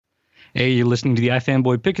Hey, you're listening to the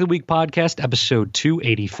iFanboy Pick of the Week podcast, episode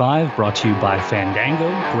 285, brought to you by Fandango,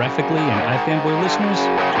 Graphically, and iFanboy listeners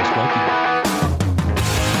just like you.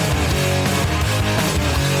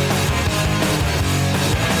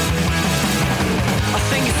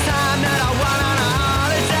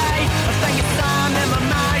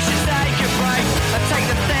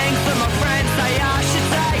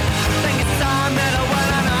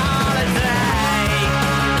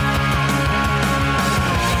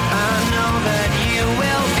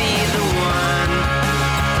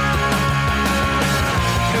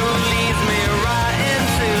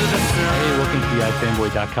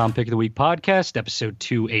 iFanboy.com Pick of the Week podcast, episode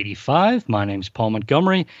 285. My name's Paul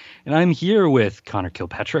Montgomery, and I'm here with Conor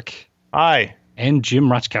Kilpatrick. Hi. And Jim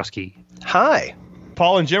Mroczkowski. Hi.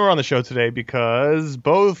 Paul and Jim are on the show today because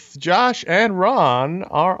both Josh and Ron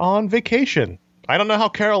are on vacation. I don't know how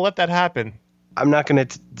Carol let that happen. I'm not going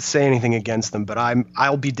to say anything against them, but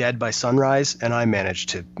I'll be dead by sunrise, and I managed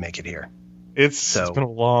to make it here. It's been a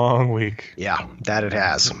long week. Yeah, that it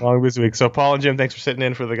has. Long busy week. So Paul and Jim, thanks for sitting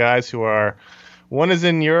in for the guys who are... One is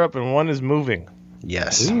in Europe and one is moving.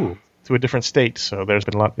 Yes. Ooh. To a different state, so there's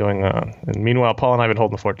been a lot going on. And meanwhile, Paul and I have been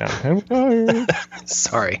holding the fort down. I'm tired.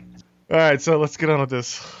 Sorry. All right, so let's get on with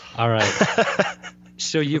this. All right.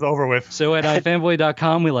 So it's over with. So at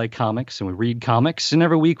iFanboy.com, we like comics and we read comics. And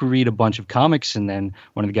every week we read a bunch of comics. And then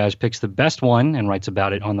one of the guys picks the best one and writes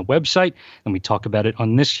about it on the website. And we talk about it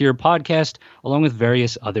on this here podcast, along with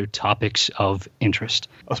various other topics of interest.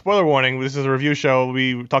 A spoiler warning, this is a review show.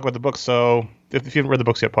 We talk about the books, so if you haven't read the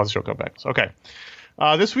books yet, pause the show, come back. So, okay.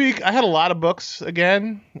 This week I had a lot of books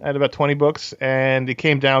again. I had about 20 books, and it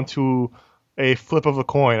came down to a flip of a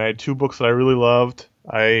coin. I had two books that I really loved.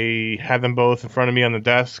 I had them both in front of me on the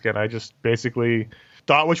desk, and I just basically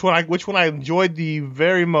thought which one I enjoyed the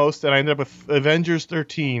very most, and I ended up with Avengers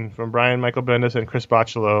 13 from Brian Michael Bendis and Chris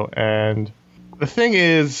Bachalo. And the thing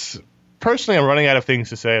is, personally, I'm running out of things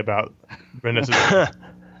to say about Bendis'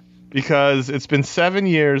 because it's been 7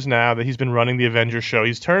 years now that he's been running the Avengers show.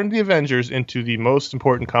 He's turned the Avengers into the most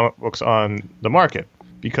important comic books on the market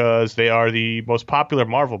because they are the most popular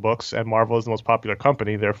Marvel books, and Marvel is the most popular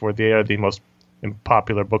company. Therefore, they are the most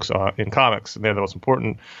popular books in comics, and they're the most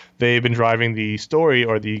important. They've been driving the story,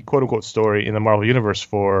 or the quote-unquote story, in the Marvel Universe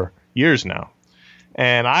for years now.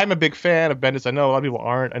 And I'm a big fan of Bendis. I know a lot of people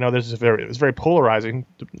aren't. I know it's very polarizing,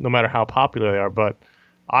 no matter how popular they are, but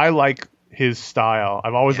I like his style.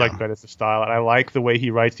 I've always liked Bendis' style, and I like the way he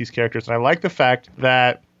writes these characters, and I like the fact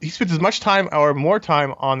that he spends as much time or more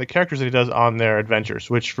time on the characters than he does on their adventures,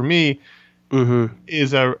 which for me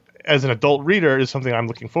is as an adult reader, is something I'm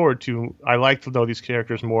looking forward to. I like to know these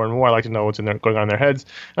characters more and more. I like to know what's going on in their heads.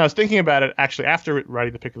 And I was thinking about it, actually, after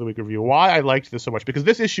writing the Pick of the Week review, why I liked this so much. Because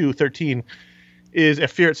this issue, 13, is a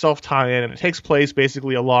Fear Itself tie-in, and it takes place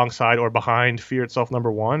basically alongside or behind Fear Itself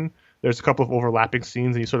 #1. There's a couple of overlapping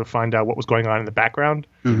scenes, and you sort of find out what was going on in the background.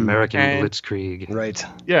 American Blitzkrieg. Right.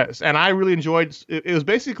 Yes, and I really enjoyed it. It was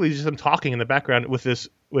basically just them talking in the background with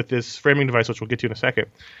this framing device, which we'll get to in a second.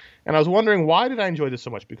 And I was wondering, why did I enjoy this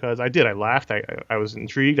so much? Because I did. I laughed. I was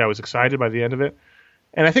intrigued. I was excited by the end of it.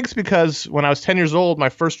 And I think it's because when I was 10 years old, my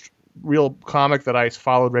first real comic that I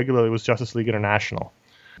followed regularly was Justice League International.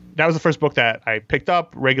 That was the first book that I picked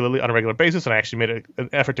up regularly on a regular basis, and I actually made an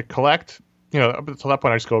effort to collect. Up until that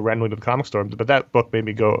point, I just go randomly to the comic store. But that book made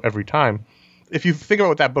me go every time. If you think about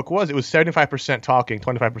what that book was, it was 75% talking,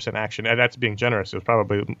 25% action. And that's being generous. It was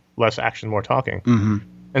probably less action, more talking. Mm-hmm.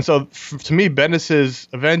 And so, to me, Bendis'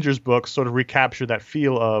 Avengers books sort of recapture that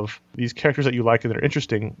feel of these characters that you like and that are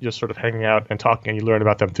interesting, just sort of hanging out and talking, and you learn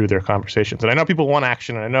about them through their conversations. And I know people want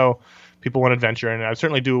action, and I know people want adventure, and I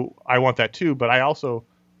certainly do. I want that too, but I also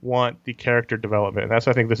want the character development. And that's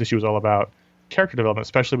what I think this issue is all about, character development,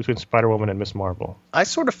 especially between Spider-Woman and Miss Marvel. I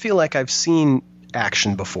sort of feel like I've seen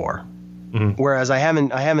action before, whereas I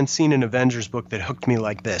haven't seen an Avengers book that hooked me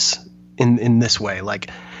like this, in this way. Like,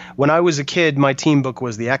 when I was a kid, my team book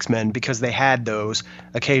was the X-Men because they had those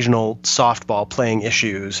occasional softball playing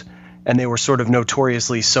issues, and they were sort of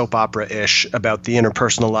notoriously soap opera-ish about the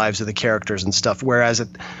interpersonal lives of the characters and stuff. Whereas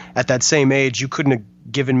at that same age, you couldn't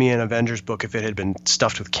have given me an Avengers book if it had been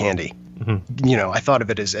stuffed with candy. I thought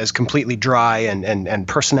of it as completely dry and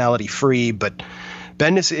personality-free, but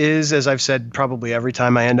Bendis is, as I've said probably every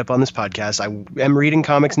time I end up on this podcast, I am reading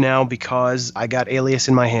comics now because I got Alias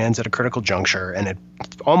in my hands at a critical juncture, and it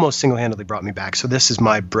almost single-handedly brought me back. So this is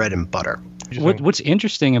my bread and butter. What's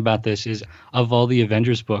interesting about this is, of all the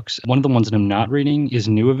Avengers books, one of the ones that I'm not reading is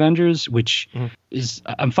New Avengers, which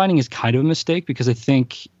I'm finding is kind of a mistake because I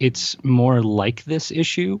think it's more like this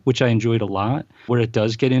issue, which I enjoyed a lot, where it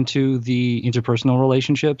does get into the interpersonal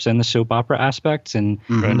relationships and the soap opera aspects and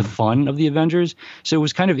the fun of the Avengers. So it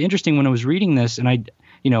was kind of interesting when I was reading this, and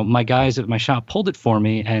my guys at my shop pulled it for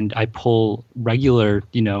me, and I pull regular,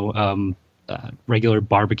 regular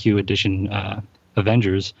barbecue edition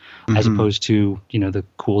Avengers, as opposed to the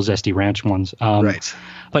cool zesty ranch ones. Right.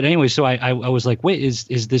 But anyway, so I was like, wait,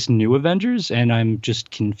 is this New Avengers? And I'm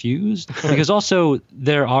just confused because also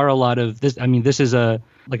there are a lot of this. I mean, this is a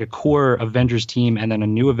core Avengers team and then a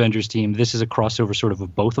New Avengers team. This is a crossover sort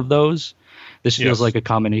of both of those. This feels like a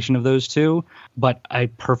combination of those two, but I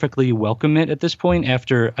perfectly welcome it at this point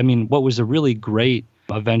after, what was a really great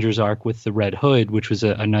Avengers arc with the Red Hood, which was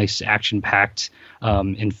a nice action-packed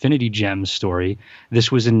Infinity Gems story.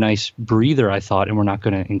 This was a nice breather, I thought, and we're not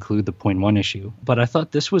going to include the .1 issue. But I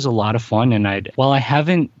thought this was a lot of fun, and while I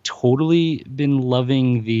haven't totally been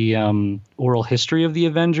loving the oral history of the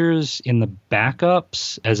Avengers in the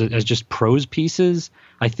backups as just prose pieces,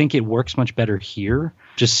 I think it works much better here.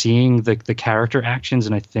 Just seeing the character actions,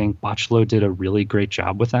 and I think Botchlo did a really great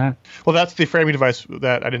job with that. Well, that's the framing device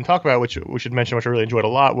that I didn't talk about, which we should mention, which I really enjoyed a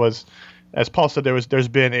lot, was, as Paul said, there's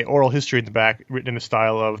been an oral history in the back, written in the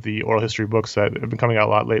style of the oral history books that have been coming out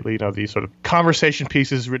a lot lately. These sort of conversation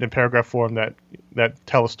pieces written in paragraph form that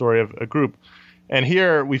tell a story of a group. And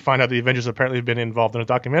here we find out the Avengers apparently have been involved in a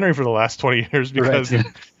documentary for the last 20 years because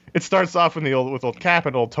it starts off with old Cap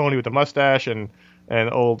and old Tony with the mustache and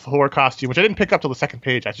old Thor costume, which I didn't pick up till the second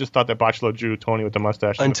page. I just thought that Botchlo drew Tony with the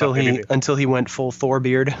mustache until he went full Thor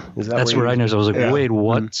beard. That's where I knew. I was like, wait,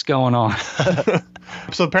 what's going on?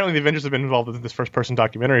 So apparently the Avengers have been involved in this first-person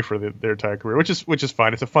documentary for their entire career, which is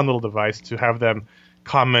fine. It's a fun little device to have them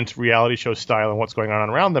comment reality show style on what's going on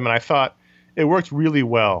around them, and I thought it worked really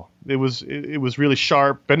well. It was really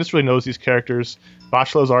sharp. Bendis really knows these characters.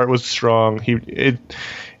 Botchlo's art was strong.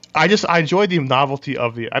 I enjoyed the novelty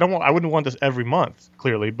of I wouldn't want this every month,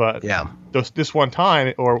 clearly, but this one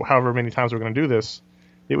time, or however many times we're going to do this,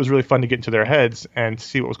 it was really fun to get into their heads and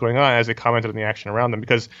see what was going on as they commented on the action around them.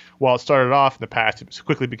 Because while it started off in the past, it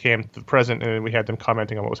quickly became the present, and then we had them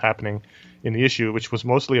commenting on what was happening in the issue, which was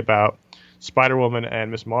mostly about Spider-Woman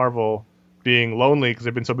and Ms. Marvel being lonely because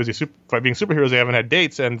they've been so busy being superheroes they haven't had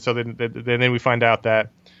dates, and so then we find out that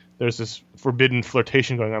there's this forbidden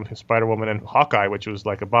flirtation going on between Spider-Woman and Hawkeye, which was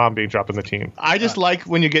like a bomb being dropped on the team. I just like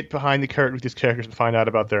when you get behind these characters and find out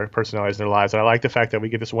about their personalities and their lives. And I like the fact that we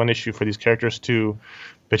get this one issue for these characters to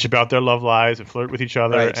bitch about their love lives and flirt with each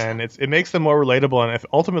other. Right. And it makes them more relatable. And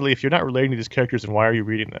ultimately, if you're not relating to these characters, then why are you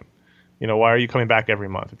reading them? Why are you coming back every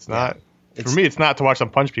month? It's not... For me, it's not to watch them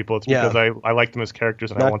punch people. It's because I like them as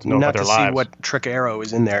characters and I want to know about their lives. Not to see what trick arrow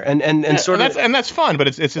is in there, and that's fun. But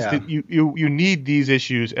it's just that you need these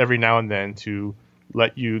issues every now and then to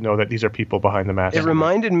let you know that these are people behind the mask. It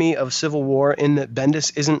reminded me of Civil War in that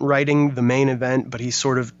Bendis isn't writing the main event, but he's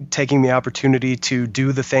sort of taking the opportunity to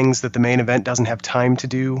do the things that the main event doesn't have time to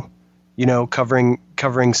do. Covering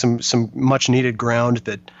some much needed ground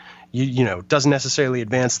that. Doesn't necessarily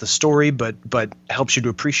advance the story, but helps you to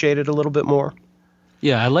appreciate it a little bit more.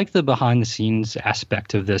 Yeah, I like the behind-the-scenes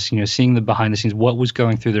aspect of this, seeing the behind-the-scenes, what was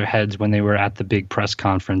going through their heads when they were at the big press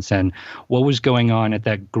conference and what was going on at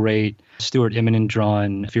that great Stuart Immonen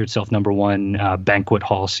drawn Fear Itself #1 banquet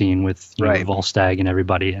hall scene with Volstagg and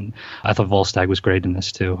everybody. And I thought Volstagg was great in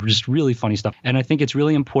this too. Just really funny stuff. And I think it's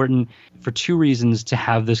really important for two reasons to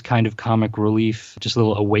have this kind of comic relief, just a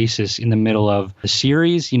little oasis in the middle of the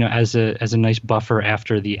series, as a nice buffer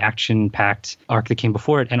after the action-packed arc that came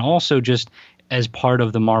before it. And also just as part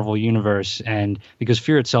of the Marvel universe, and because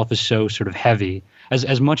Fear itself is so sort of heavy,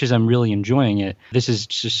 as much as I'm really enjoying it, this is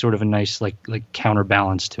just sort of a nice like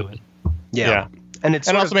counterbalance to it. Yeah. And it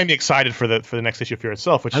also made me excited for the next issue of Fear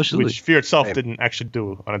itself, which Fear itself didn't actually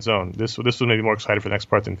do on its own. This would make me more excited for the next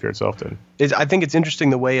part than Fear itself did. I think it's interesting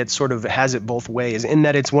the way it sort of has it both ways, in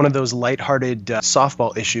that it's one of those lighthearted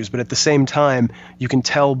softball issues, but at the same time, you can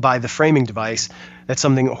tell by the framing device that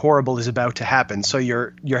something horrible is about to happen. So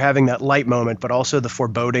you're having that light moment, but also the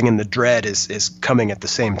foreboding and the dread is coming at the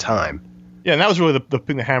same time. Yeah, and that was really the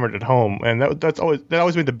thing that hammered it home, and that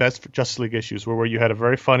always made the best Justice League issues, where you had a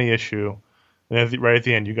very funny issue, and right at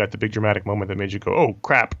the end you got the big dramatic moment that made you go, "Oh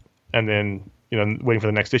crap!" and then waiting for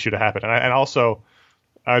the next issue to happen. And also,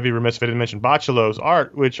 I would be remiss if I didn't mention Botchlo's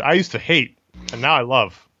art, which I used to hate, and now I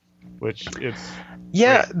love.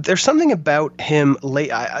 Yeah, there's something about him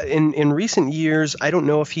in recent years. I don't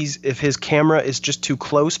know if his camera is just too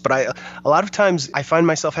close, but a lot of times I find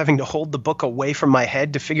myself having to hold the book away from my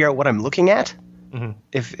head to figure out what I'm looking at. Mm-hmm.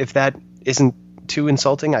 If that isn't too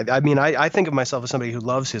insulting. I mean, I think of myself as somebody who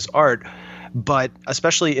loves his art, but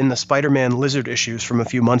especially in the Spider-Man Lizard issues from a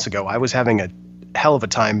few months ago, I was having a hell of a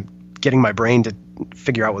time getting my brain to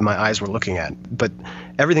figure out what my eyes were looking at. But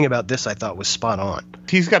everything about this I thought was spot on.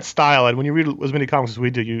 He's got style, and when you read as many comics as we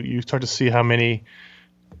do, you start to see how many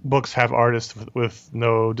books have artists with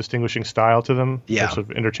no distinguishing style to them. Yeah. They're sort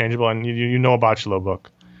of interchangeable, and you know a Bocciolo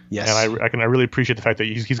book. Yes. And I really appreciate the fact that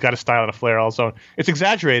he's got a style and a flair also. It's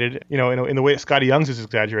exaggerated, in the way Scotty Young's is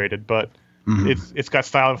exaggerated, but it's got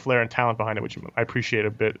style and flair and talent behind it, which I appreciate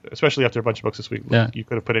a bit, especially after a bunch of books this week. Yeah. You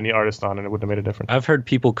could have put any artist on and it wouldn't have made a difference. I've heard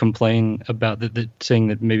people complain about saying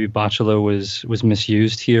that maybe Bocciolo was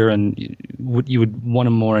misused here, and you would want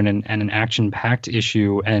him more in an action-packed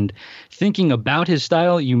issue. And thinking about his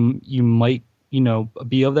style, you might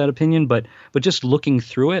be of that opinion, but just looking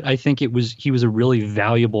through it, I think he was a really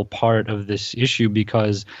valuable part of this issue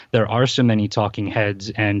because there are so many talking heads,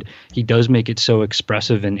 and he does make it so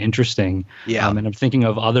expressive and interesting. Yeah. And I'm thinking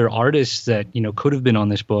of other artists that could have been on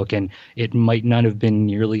this book, and it might not have been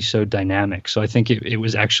nearly so dynamic. So I think it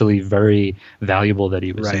was actually very valuable that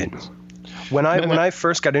he was in it. When I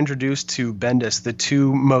first got introduced to Bendis, the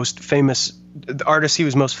two most famous artists he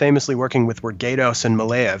was most famously working with were Gaydos and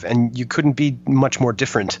Malayev, and you couldn't be much more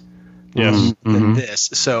different than this.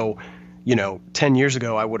 So, 10 years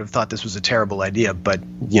ago, I would have thought this was a terrible idea, but,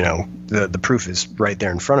 the proof is right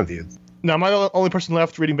there in front of you. Now, am I the only person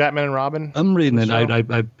left reading Batman and Robin? I'm reading it.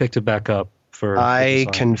 I picked it back up. I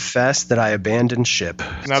confess that I abandoned ship.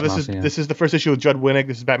 Now, this is the first issue with Judd Winnick.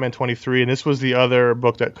 This is Batman 23, and this was the other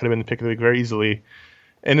book that could have been the pick of the week very easily.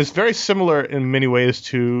 And it's very similar in many ways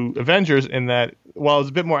to Avengers in that, while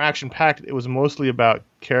it's a bit more action-packed, it was mostly about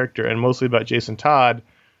character and mostly about Jason Todd,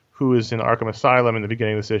 who is in Arkham Asylum in the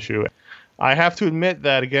beginning of this issue. I have to admit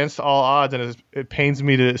that against all odds, and it pains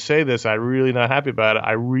me to say this, I'm really not happy about it.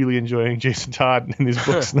 I'm really enjoying Jason Todd in these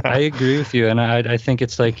books now. I agree with you, and I think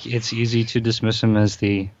it's easy to dismiss him as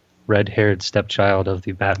the red-haired stepchild of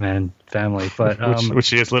the Batman family, but which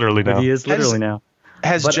he is literally now. He is literally now.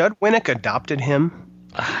 Has Judd Winnick adopted him?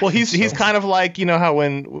 Well, he's kind of like, how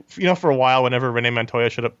when, for a while, whenever Renee Montoya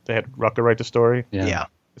showed up, they had Rucker write the story. Yeah.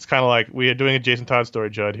 It's kind of like, we are doing a Jason Todd story,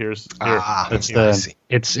 Judd. It's like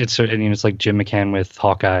Jim McCann with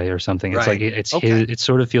Hawkeye or something. It's right. It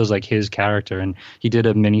sort of feels like his character, and he did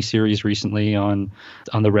a mini series recently on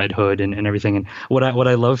the Red Hood and everything. And what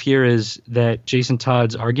I love here is that Jason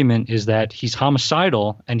Todd's argument is that he's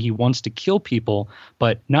homicidal and he wants to kill people,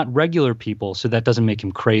 but not regular people. So that doesn't make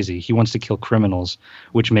him crazy. He wants to kill criminals,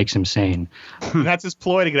 which makes him sane. And that's his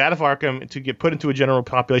ploy to get out of Arkham, to get put into a general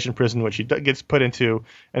population prison, which he gets put into,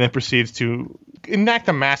 and then proceeds to enact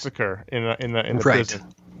a massacre in the prison,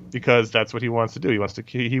 because that's what he wants to do. He wants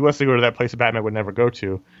to go to that place that Batman would never go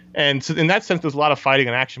to. And so in that sense, there's a lot of fighting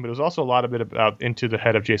and action, but it was also a lot of it about into the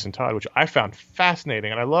head of Jason Todd, which I found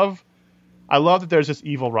fascinating. And I love that there's this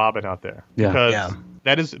evil Robin out there, because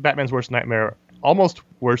that is Batman's worst nightmare. Almost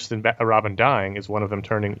worse than Robin dying is one of them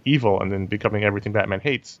turning evil and then becoming everything Batman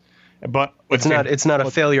hates. But it's not a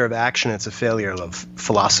failure of action; it's a failure of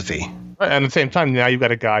philosophy. And at the same time, now you've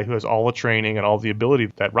got a guy who has all the training and all the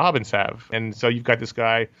ability that Robins have, and so you've got this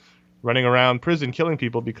guy running around prison killing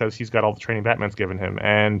people because he's got all the training Batman's given him.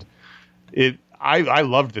 And I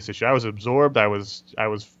loved this issue. I was absorbed. I was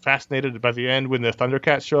fascinated by the end when the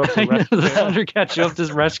Thundercats show up. The Thundercats show up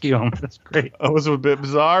to rescue him. That's great. It was a bit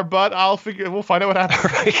bizarre, but we'll find out what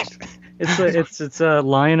happened. Right. It's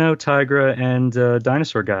Lion-O, Tigra, and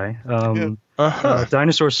Dinosaur Guy.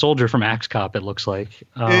 Dinosaur Soldier from Axe Cop, it looks like.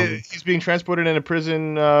 He's being transported in a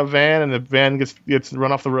prison van, and the van gets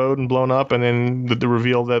run off the road and blown up, and then the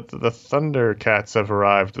reveal that the Thundercats have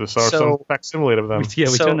arrived. So some facsimile of them.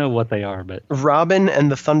 Yeah, we don't know what they are, but Robin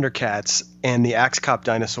and the Thundercats and the Axe Cop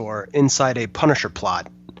dinosaur inside a Punisher plot.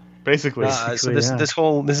 Basically.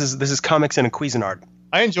 So this is comics in a Cuisinart.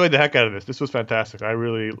 I enjoyed the heck out of this. This was fantastic.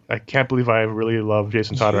 I can't believe I really love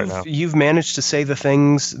Jason Todd right now. You've managed to say the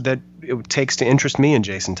things that it takes to interest me in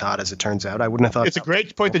Jason Todd, as it turns out. I wouldn't have thought it's a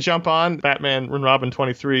great point to jump on. Batman and Robin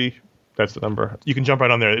 23, that's the number. You can jump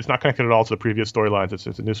right on there. It's not connected at all to the previous storylines.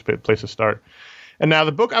 It's a new place to start. And now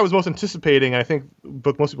the book I was most anticipating, and I think the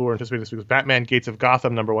book most people were anticipating this week, was Batman Gates of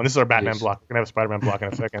Gotham #1. This is our Batman block. We're going to have a Spider-Man block in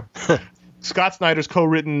a second. Scott Snyder's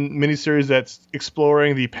co-written miniseries that's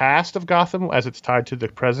exploring the past of Gotham as it's tied to the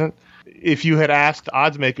present. If you had asked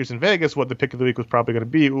odds makers in Vegas what the pick of the week was probably going to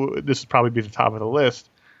be, this would probably be the top of the list.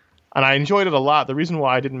 and I enjoyed it a lot. The reason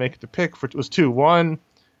why I didn't make it to pick was two. One,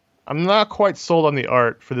 I'm not quite sold on the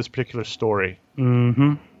art for this particular story.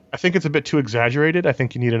 Mm-hmm. I think it's a bit too exaggerated. I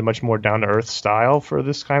think you needed a much more down-to-earth style for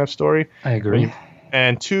this kind of story. I agree.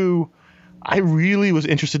 And two, I really was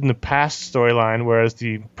interested in the past storyline, whereas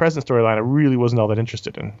the present storyline I really wasn't all that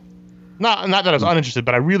interested in. Not that I was uninterested,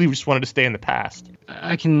 but I really just wanted to stay in the past.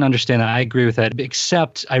 I can understand that. I agree with that.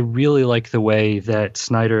 Except I really like the way that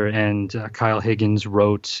Snyder and Kyle Higgins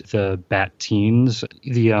wrote the Bat Teens.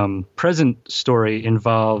 The present story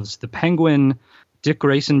involves the Penguin, Dick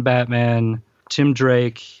Grayson Batman, Tim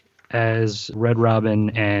Drake as Red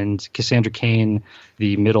Robin, and Cassandra Cain,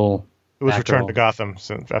 the middle. It was Batgirl. returned to Gotham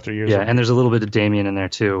after years. Yeah, and there's a little bit of Damian in there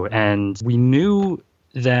too. And we knew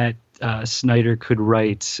that Snyder could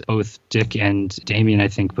write both Dick and Damian, I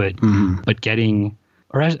think, but getting,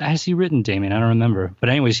 or has he written Damian? I don't remember. But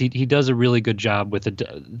anyways, he does a really good job with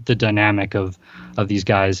the dynamic of these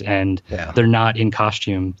guys, and they're not in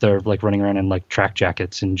costume. They're like running around in like track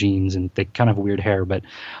jackets and jeans, and they kind of have weird hair. But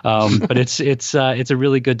but it's a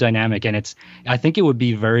really good dynamic, and I think it would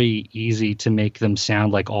be very easy to make them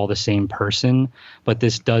sound like all the same person. But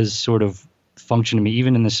this does sort of function to me,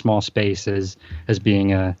 even in this small space, as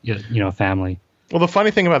being a family. Well, the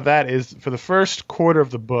funny thing about that is, for the first quarter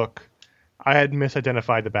of the book, I had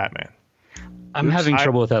misidentified the Batman. I'm having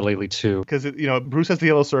trouble with that lately too. Because Bruce has the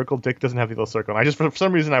yellow circle, Dick doesn't have the yellow circle. And for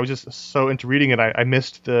some reason, I was just so into reading it, I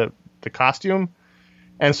missed the costume.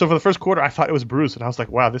 And so for the first quarter, I thought it was Bruce, and I was like,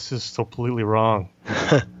 "Wow, this is so completely wrong."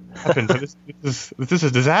 This is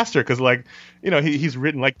a disaster, because he's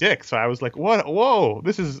written like Dick. So I was like, "What? Whoa,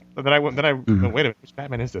 this is." And then I went, wait a minute, which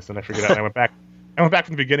Batman is this? And I figured out. And I went back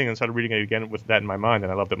from the beginning and started reading it again with that in my mind,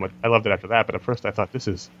 and I loved it. I loved it after that. But at first, I thought this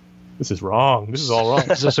is wrong. This is all wrong.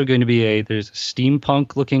 There's also going to be there's a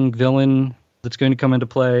steampunk looking villain that's going to come into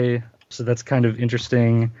play. So that's kind of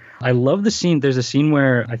interesting. I love the scene. There's a scene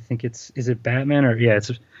where I think is it Batman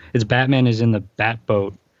it's Batman is in the Bat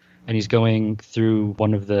boat, and he's going through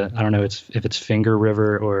one of the, I don't know if it's Finger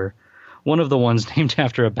River or one of the ones named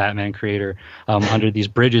after a Batman creator, under these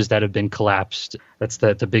bridges that have been collapsed. That's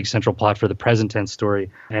the big central plot for the present tense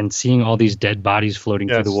story, and seeing all these dead bodies floating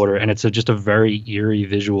through the water. And it's just a very eerie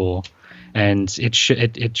visual. And it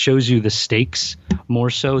shows you the stakes more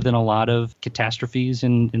so than a lot of catastrophes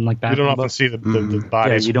in like Batman. You don't often see the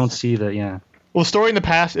bodies. Yeah, you don't see the Well, the story in the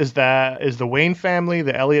past is the Wayne family,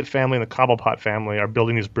 the Elliott family, and the Cobblepot family are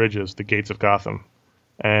building these bridges, the gates of Gotham.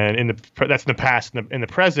 And that's in the past. In the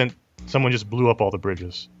present, someone just blew up all the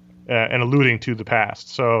bridges, and alluding to the past.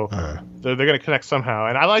 So they're going to connect somehow.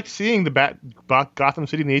 And I liked seeing the Gotham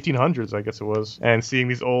City in the 1800s, I guess it was, and seeing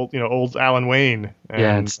these old Alan Wayne.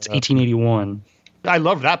 And, it's 1881. I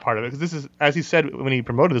love that part of it, because this is, as he said when he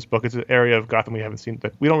promoted this book, it's an area of Gotham we haven't seen.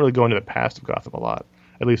 That we don't really go into the past of Gotham a lot,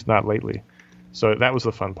 at least not lately. So that was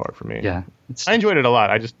the fun part for me. Yeah, I enjoyed it a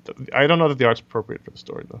lot. I don't know that the art's appropriate for the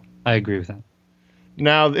story, though. I agree with that.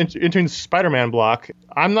 Now, entering the Spider-Man block,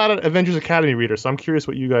 I'm not an Avengers Academy reader, so I'm curious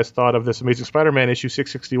what you guys thought of this Amazing Spider-Man issue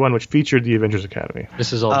 661, which featured the Avengers Academy.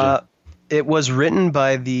 This is all Jim. It was written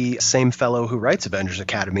by the same fellow who writes Avengers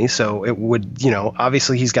Academy, so it would,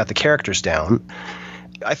 obviously he's got the characters down.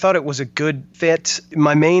 I thought it was a good fit.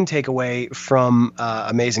 My main takeaway from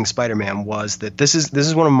Amazing Spider-Man was that this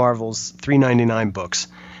is one of Marvel's $3.99 books,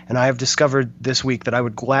 and I have discovered this week that I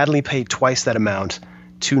would gladly pay twice that amount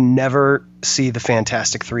to never see the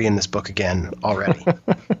Fantastic Three in this book again already.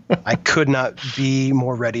 I could not be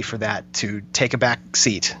more ready for that, to take a back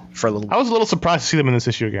seat for a little. I was a little surprised to see them in this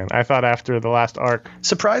issue again. I thought after the last arc.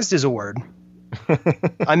 Surprised is a word.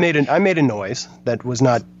 I made a noise that was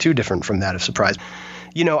not too different from that of surprise.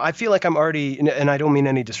 I feel like I'm already, and I don't mean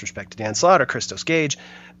any disrespect to Dan Slott or Christos Gage,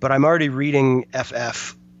 but I'm already reading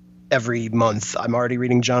FF every month. I'm already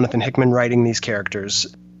reading Jonathan Hickman writing these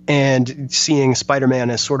characters, and seeing Spider-Man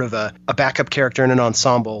as sort of a backup character in an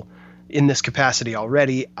ensemble in this capacity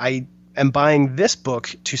already. I am buying this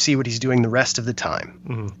book to see what he's doing the rest of the time.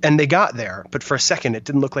 Mm-hmm. And they got there, but for a second it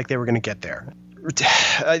didn't look like they were going to get there.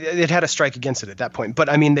 It had a strike against it at that point. But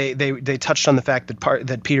I mean, they touched on the fact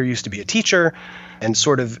that Peter used to be a teacher, and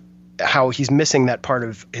sort of how he's missing that part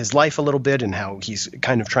of his life a little bit, and how he's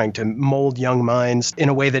kind of trying to mold young minds in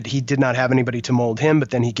a way that he did not have anybody to mold him. But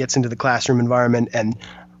then he gets into the classroom environment, and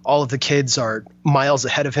all of the kids are miles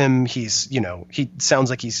ahead of him. He sounds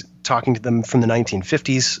like he's talking to them from the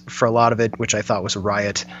 1950s for a lot of it, which I thought was a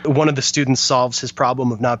riot. One of the students solves his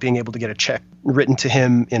problem of not being able to get a check written to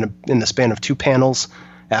him in the span of 2 panels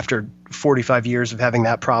after 45 years of having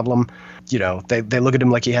that problem. They look at him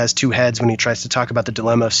like he has 2 heads when he tries to talk about the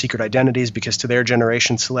dilemma of secret identities, because to their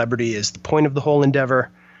generation, celebrity is the point of the whole endeavor.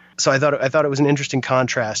 So I thought it was an interesting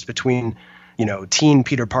contrast between, teen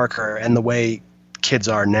Peter Parker and the way kids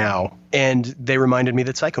are now. And they reminded me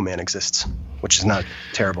that Psycho Man exists, which is not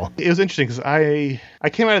terrible. It was interesting because I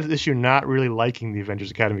came out of this issue not really liking the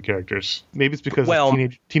Avengers Academy characters. Maybe it's because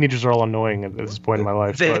teenagers are all annoying at this point in my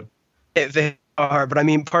life. They are, but I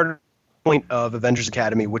mean, part of the point of Avengers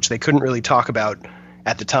Academy, which they couldn't really talk about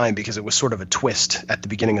at the time because it was sort of a twist at the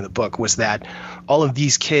beginning of the book, was that all of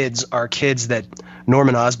these kids are kids that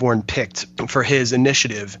Norman Osborn picked for his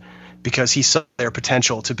initiative because he saw their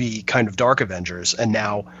potential to be kind of dark Avengers. And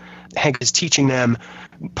now Hank is teaching them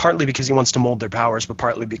partly because he wants to mold their powers, but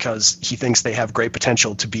partly because he thinks they have great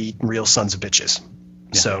potential to be real sons of bitches.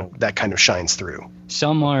 Yeah. So that kind of shines through.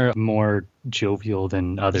 Some are more jovial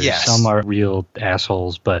than others. Yes. Some are real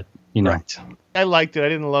assholes, but, Right. I liked it. I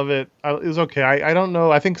didn't love it. It was okay. I don't know.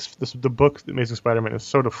 I think the book, Amazing Spider-Man, is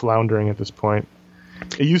sort of floundering at this point.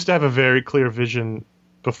 It used to have a very clear vision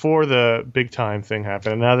before the big time thing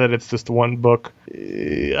happened, and now that it's just one book,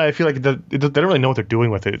 I feel like they don't really know what they're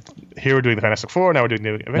doing with it. Here we're doing the Fantastic Four, now we're doing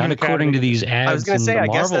the Avengers Not according Academy. to these ads. I was going to say, I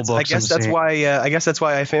guess that's why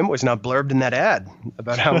IFM was not blurbed in that ad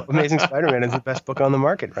about how Amazing Spider-Man is the best book on the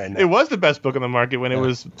market right now. It was the best book on the market when it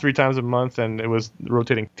was 3 times a month and it was the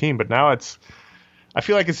rotating team, but now I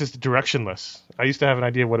feel like it's just directionless. I used to have an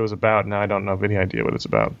idea of what it was about. Now I don't have any idea what it's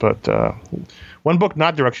about. But one book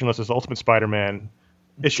not directionless is Ultimate Spider-Man.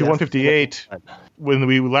 Issue 158, when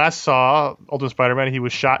we last saw Ultimate Spider-Man, he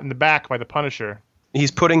was shot in the back by the Punisher.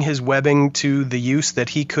 He's putting his webbing to the use that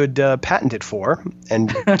he could patent it for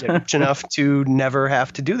and get rich enough to never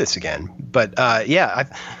have to do this again. But I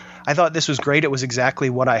thought this was great. It was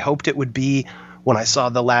exactly what I hoped it would be when I saw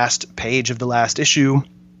the last page of the last issue.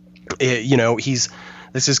 This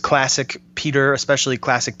is classic Peter, especially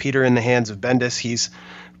classic Peter in the hands of Bendis. He's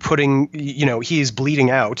he's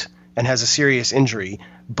bleeding out and has a serious injury,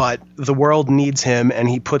 but the world needs him, and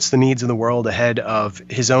he puts the needs of the world ahead of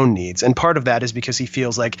his own needs. And part of that is because he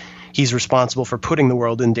feels like he's responsible for putting the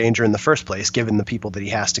world in danger in the first place, given the people that he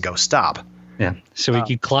has to go stop. Yeah, so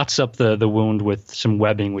he clots up the wound with some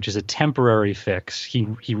webbing, which is a temporary fix.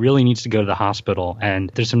 He really needs to go to the hospital, and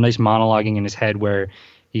there's some nice monologuing in his head where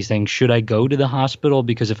he's saying, should I go to the hospital?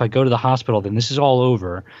 Because if I go to the hospital, then this is all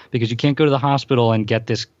over, because you can't go to the hospital and get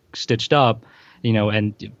this stitched up,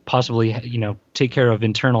 and possibly, take care of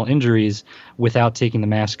internal injuries without taking the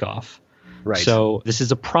mask off. Right. So this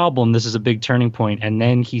is a problem. This is a big turning point. And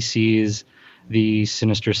then he sees the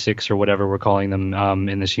Sinister Six or whatever we're calling them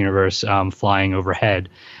in this universe flying overhead.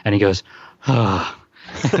 And he goes,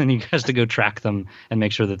 and he has to go track them and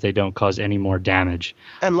make sure that they don't cause any more damage.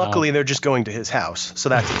 And luckily they're just going to his house. So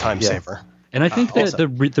that's a time saver. And I think that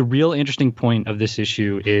the real interesting point of this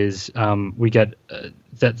issue is we get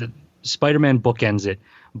that the Spider-Man bookends it,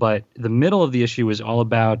 but the middle of the issue is all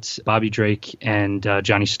about Bobby Drake and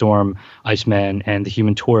Johnny Storm, Iceman, and the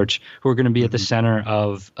Human Torch, who are going to be at the center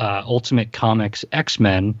of Ultimate Comics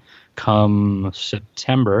X-Men come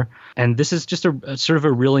September. And this is just a sort of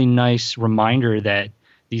a really nice reminder that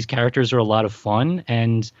these characters are a lot of fun,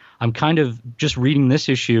 and I'm kind of just reading this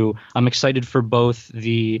issue. I'm excited for both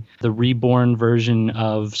the reborn version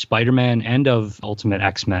of Spider-Man and of Ultimate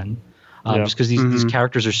X-Men, just because these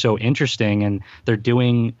characters are so interesting, and they're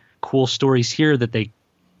doing cool stories here that they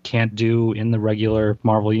can't do in the regular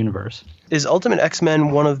Marvel universe. Is Ultimate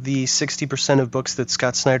X-Men one of the 60% of books that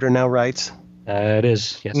Scott Snyder now writes? It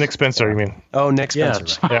is, yes. Nick Spencer, you mean? Oh, Nick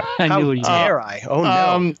Spencer. Yeah. Right. I knew How dare I? Oh,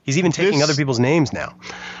 no. He's even taking other people's names now.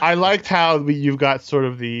 I liked how you've got sort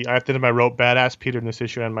of I have to I wrote Badass Peter in this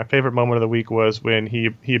issue, and my favorite moment of the week was when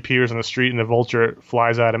he appears on the street and the vulture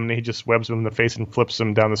flies at him and he just webs him in the face and flips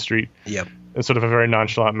him down the street. Yep. In sort of a very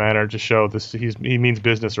nonchalant manner to show this he means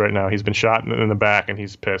business right now. He's been shot in the back and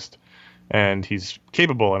he's pissed. And he's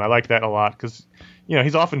capable, and I like that a lot because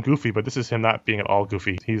he's often goofy, but this is him not being at all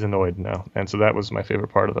goofy. He's annoyed now, and so that was my favorite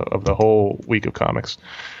part of the whole week of comics.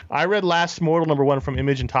 I read Last Mortal #1 from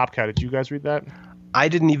Image and Top Cat. Did you guys read that? I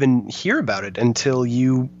didn't even hear about it until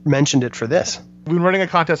you mentioned it for this. We've been running a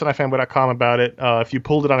contest on ifanboy.com about it. If you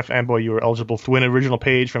pulled it on iFanboy, you were eligible to win an original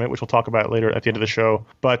page from it, which we'll talk about later at the end of the show.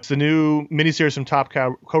 But it's the new miniseries from Top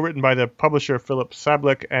Cow, co-written by the publisher Philip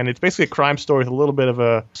Sablik, and it's basically a crime story with a little bit of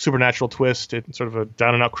a supernatural twist. It's sort of a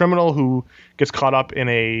down-and-out criminal who gets caught up in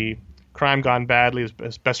a crime gone badly.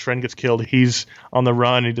 His best friend gets killed. He's on the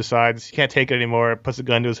run. He decides he can't take it anymore, puts a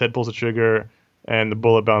gun to his head, pulls the trigger, and the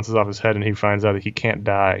bullet bounces off his head, and he finds out that he can't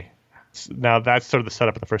die. Now, that's sort of the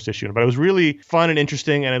setup of the first issue. But it was really fun and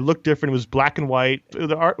interesting, and it looked different. It was black and white.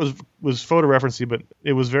 The art was photo-referencey, but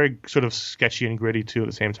it was very sort of sketchy and gritty, too, at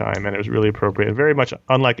the same time, and it was really appropriate. Very much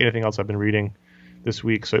unlike anything else I've been reading. this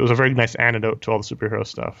week. So it was a very nice antidote to all the superhero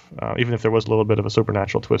stuff, even if there was a little bit of a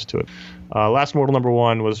supernatural twist to it. Last Mortal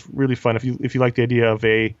 #1 was really fun. If you like the idea of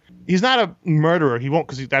he's not a murderer. He won't,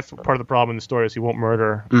 because that's part of the problem in the story is he won't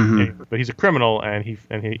murder. But he's a criminal, and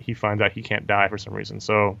he finds out he can't die for some reason.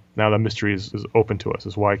 So now the mystery is open to us: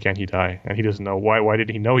 is why can't he die? And he doesn't know why. Why did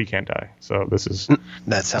he know he can't die? So this is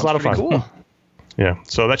that sounds a lot of fun. Cool. Yeah.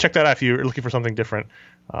 So check that out if you're looking for something different.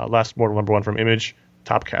 Last Mortal #1 from Image,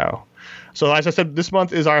 Top Cow. So as I said, this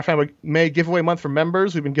month is our Fanboy May giveaway month for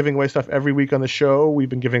members. We've been giving away stuff every week on the show. We've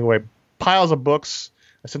been giving away piles of books.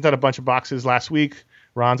 I sent out a bunch of boxes last week.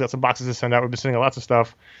 Ron's got some boxes to send out. We've been sending out lots of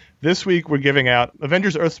stuff. This week we're giving out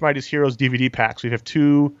Avengers Earth's Mightiest Heroes DVD packs. We have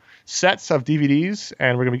 2 sets of DVDs,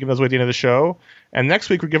 and we're going to be giving those away at the end of the show. And next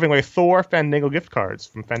week we're giving away Thor Fandango gift cards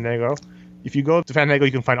from Fandango. If you go to Fandango,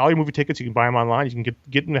 you can find all your movie tickets. You can buy them online. You can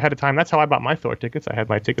get them ahead of time. That's how I bought my Thor tickets. I had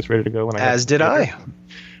my tickets ready to go when As did I.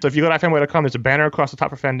 So if you go to ifanboy.com, there's a banner across the top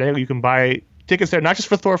for Fandango. You can buy tickets there, not just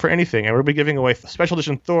for Thor, for anything. And we'll be giving away special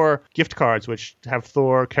edition Thor gift cards, which have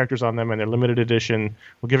Thor characters on them, and they're limited edition.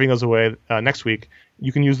 We're giving those away next week.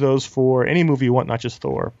 You can use those for any movie you want, not just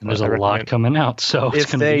Thor. And there's a lot coming out, so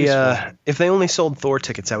it's going to be useful. If they only sold Thor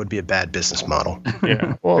tickets, that would be a bad business model.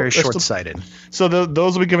 Yeah, well, very short-sighted. So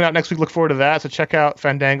those will be given out next week. Look forward to that. So check out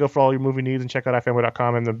Fandango for all your movie needs, and check out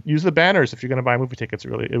ifanboy.com, and use the banners if you're going to buy movie tickets.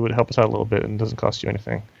 It would help us out a little bit, and it doesn't cost you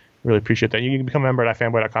anything. Really appreciate that. You can become a member at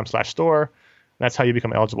ifanboy.com/store. That's how you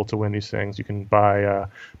become eligible to win these things. You can buy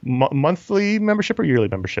monthly membership or yearly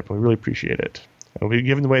membership, and we really appreciate it. And we'll be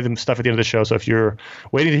giving away the stuff at the end of the show, so if you're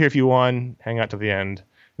waiting to hear if you won, hang out to the end.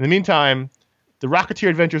 In the meantime, the Rocketeer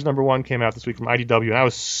Adventures #1 came out this week from IDW, and I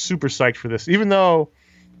was super psyched for this. Even though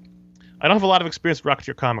I don't have a lot of experience with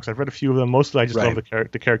Rocketeer comics, I've read a few of them. Mostly I just love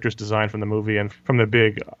the characters' design from the movie and from the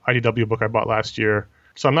big IDW book I bought last year.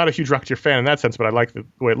 So I'm not a huge Rocketeer fan in that sense, but I like the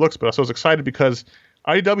way it looks. But I was excited because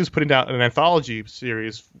IDW is putting out an anthology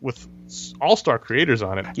series with all-star creators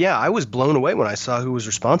on it. Yeah, I was blown away when I saw who was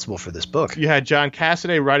responsible for this book. You had John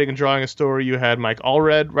Cassaday writing and drawing a story. You had Mike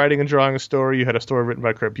Allred writing and drawing a story. You had a story written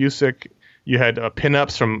by Kurt Busiek. You had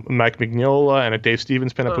pinups from Mike Mignola and a Dave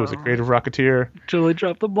Stevens pinup who was the creator of Rocketeer. Totally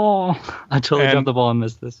dropped the ball. I totally dropped the ball and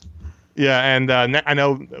missed this. Yeah, and I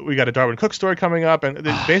know we got a Darwin Cook story coming up, and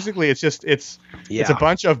basically it's a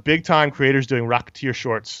bunch of big-time creators doing Rocketeer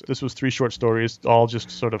shorts. This was 3 short stories, all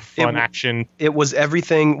just sort of fun action. It was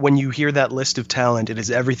everything. When you hear that list of talent, it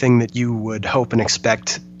is everything that you would hope and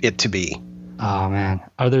expect it to be. Oh, man.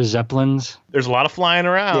 Are there Zeppelins? There's a lot of flying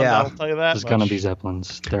around, yeah. I'll tell you that There's going to be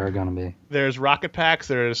Zeppelins. There are going to be. There's rocket packs,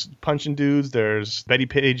 there's punching dudes, there's Betty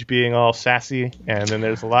Page being all sassy, and then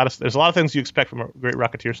there's a lot of things you expect from a great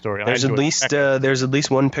Rocketeer story. There's at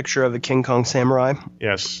least one picture of a King Kong samurai.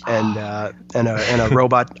 Yes. And a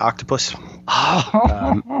robot octopus.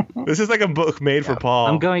 This is like a book made for Paul.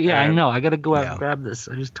 I'm going. Yeah, I know. I got to go out and grab this.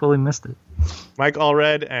 I just totally missed it. Mike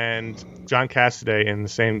Allred and John Cassaday in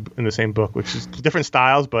the same book, which is different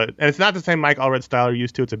styles, and it's not the same Mike Allred style you're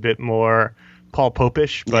used to. It's a bit more Paul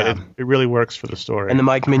Popish, but it really works for the story. And the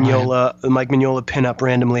Mike Mignola pinup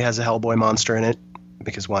randomly has a Hellboy monster in it,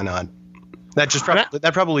 because why not? That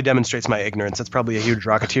probably demonstrates my ignorance. That's probably a huge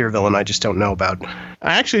Rocketeer villain I just don't know about.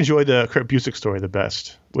 I actually enjoyed the Kurt Busiek story the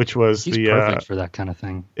best, which was He's perfect for that kind of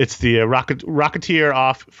thing. It's the Rocketeer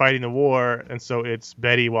off fighting the war, and so it's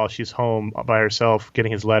Betty while she's home by herself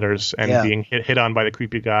getting his letters and being hit on by the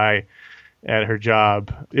creepy guy at her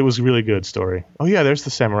job. It was a really good story. Oh yeah, there's the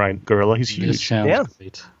samurai gorilla. He's huge. This sounds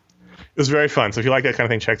great. It was very fun. So if you like that kind of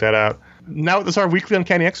thing, check that out. Now this is our weekly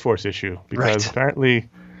Uncanny X-Force issue, because apparently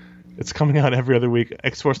it's coming out every other week.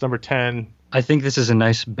 X-Force #10. I think this is a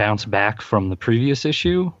nice bounce back from the previous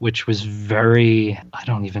issue, which was very, I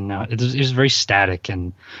don't even know. It was very static,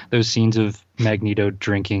 and those scenes of Magneto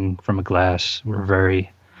drinking from a glass were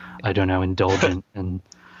very, I don't know, indulgent and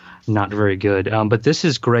not very good. But this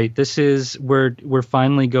is great. This is we're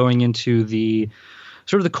finally going into the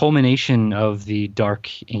sort of the culmination of the Dark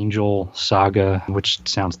Angel saga, which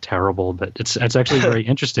sounds terrible, but it's actually very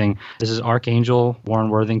interesting. This is Archangel Warren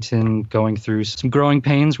Worthington going through some growing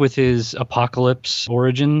pains with his Apocalypse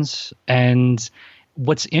origins. And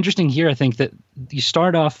what's interesting here, I think, that you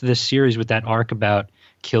start off this series with that arc about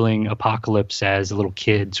killing Apocalypse as a little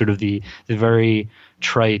kid, sort of the very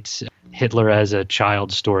trite Hitler as a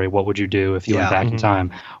child story. What would you do if you went back in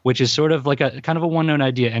time? Which is sort of like a kind of a one-known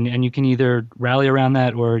idea, and you can either rally around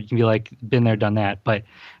that or you can be like, been there, done that. But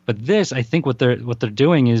this, I think what they're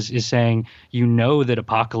doing is saying, that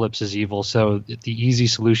Apocalypse is evil, so the easy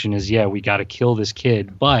solution is, we got to kill this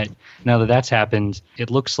kid. But now that that's happened, it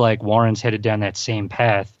looks like Warren's headed down that same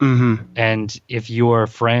path. And if you're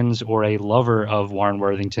friends or a lover of Warren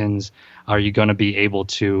Worthington's, are you going to be able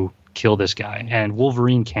to kill this guy? And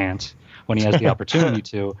Wolverine can't when he has the opportunity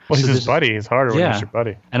to. Well, he's his buddy. It's harder when he's your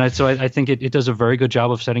buddy. And I think it does a very good job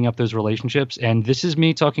of setting up those relationships. And this is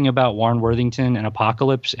me talking about Warren Worthington and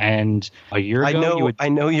Apocalypse. And a year ago, I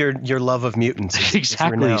know your love of mutants.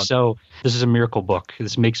 Exactly. So this is a miracle book.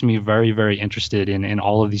 This makes me very, very interested in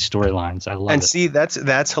all of these storylines. I love it. And see,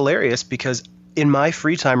 that's hilarious because in my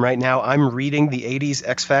free time right now, I'm reading the 80s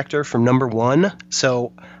X Factor from #1.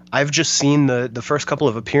 So I've just seen the first couple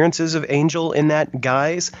of appearances of Angel in that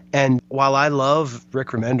guise, and while I love Rick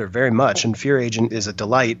Remender very much, and Fear Agent is a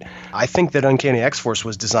delight, I think that Uncanny X-Force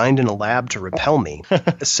was designed in a lab to repel me.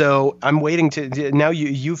 So I'm waiting to – now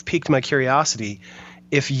you've piqued my curiosity.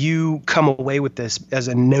 If you come away with this as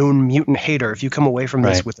a known mutant hater, if you come away from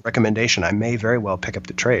this with a recommendation, I may very well pick up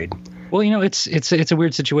the trade. Well, it's a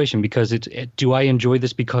weird situation because do I enjoy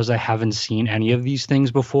this because I haven't seen any of these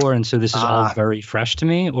things before, and so this is all very fresh to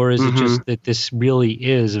me, or is it just that this really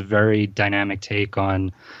is a very dynamic take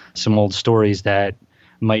on some old stories that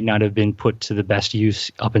might not have been put to the best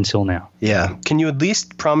use up until now? Yeah. Can you at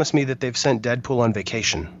least promise me that they've sent Deadpool on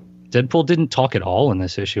vacation? Deadpool didn't talk at all in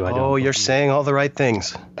this issue. You're saying all the right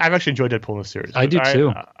things. I've actually enjoyed Deadpool in the series. I do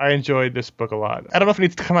too. I enjoyed this book a lot. I don't know if it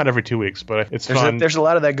needs to come out every 2 weeks, but it's fun. There's a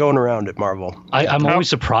lot of that going around at Marvel. I'm always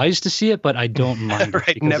surprised to see it, but I don't mind.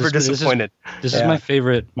 Right, never disappointed. This is my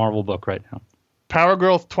favorite Marvel book right now. Power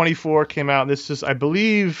Girl 24 came out. I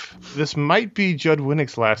believe this might be Judd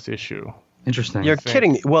Winnick's last issue. Interesting. You're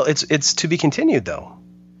kidding me. Well, it's to be continued though.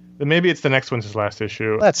 Maybe it's the next one's his last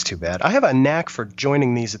issue. That's too bad. I have a knack for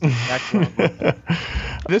joining these at the back.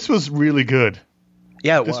 This was really good.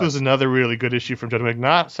 Yeah, This was another really good issue from Judd Winnick.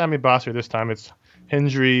 Not Sammy Bosser this time. It's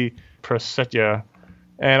Hendry Prasetya.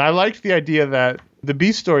 And I liked the idea that the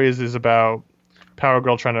B story is about Power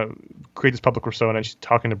Girl trying to create this public persona, and she's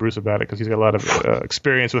talking to Bruce about it because he's got a lot of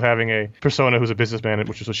experience with having a persona who's a businessman,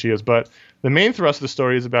 which is what she is. But the main thrust of the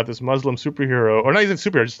story is about this Muslim superhero, or not even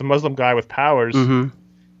superhero, just a Muslim guy with powers.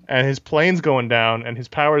 And his plane's going down, and his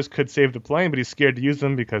powers could save the plane, but he's scared to use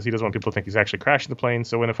them because he doesn't want people to think he's actually crashing the plane.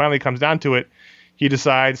 So when it finally comes down to it, he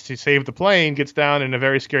decides to save the plane, gets down in a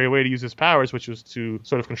very scary way to use his powers, which was to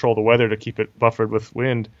sort of control the weather to keep it buffered with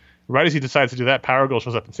wind. Right as he decides to do that, Power Girl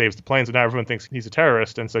shows up and saves the plane, so now everyone thinks he's a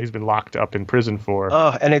terrorist, and so he's been locked up in prison for...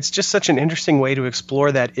 Oh, and it's just such an interesting way to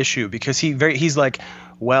explore that issue, because he's like,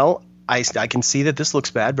 well... I can see that this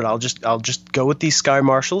looks bad, but I'll just go with these Sky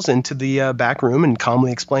Marshals into the back room and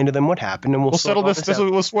calmly explain to them what happened, and we'll settle this.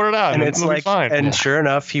 We'll sort it out, and it's like, fine. And sure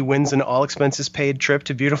enough, he wins an all expenses paid trip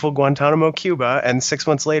to beautiful Guantanamo, Cuba, and 6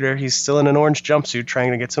 months later, he's still in an orange jumpsuit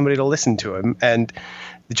trying to get somebody to listen to him, and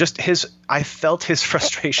I felt his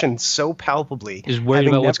frustration so palpably. He's worried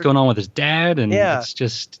about what's going on with his dad, and it's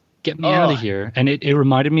just. Get me out of here. And it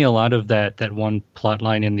reminded me a lot of that one plot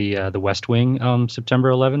line in the West Wing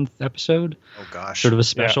September 11th episode. Oh, gosh. Sort of a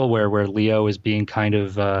special where Leo is being kind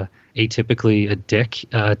of atypically a dick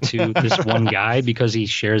to this one guy because he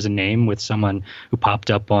shares a name with someone who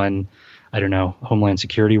popped up on, I don't know, Homeland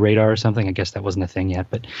Security radar or something. I guess that wasn't a thing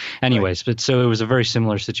yet. But anyways, so it was a very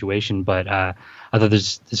similar situation. But I thought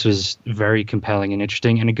this was very compelling and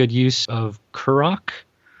interesting and a good use of Kurok.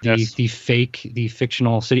 The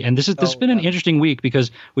fictional city. And this has been an interesting week because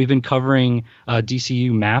we've been covering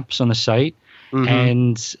DCU maps on the site.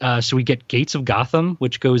 And so we get Gates of Gotham,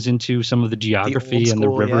 which goes into some of the geography and the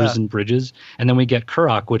rivers and bridges. And then we get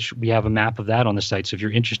Kurok, which we have a map of that on the site. So if you're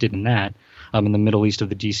interested in that, in the Middle East of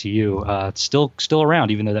the DCU, it's still around,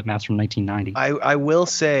 even though that map's from 1990. I will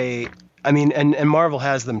say... I mean, and Marvel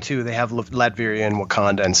has them too. They have Latveria and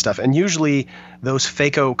Wakanda and stuff. And usually those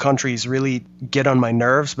FACO countries really get on my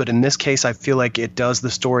nerves. But in this case, I feel like it does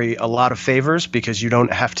the story a lot of favors because you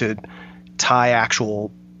don't have to tie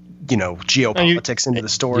actual, geopolitics into the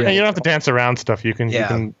story. And you don't have to dance around stuff. You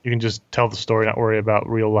can just tell the story, not worry about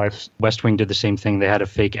real life. West Wing did the same thing. They had a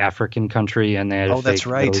fake African country and they had a fake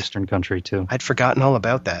Middle Eastern country too. I'd forgotten all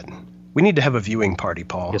about that. We need to have a viewing party,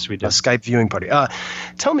 Paul. Yes, we do. A Skype viewing party.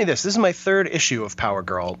 Tell me this. This is my third issue of Power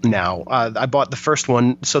Girl now. I bought the first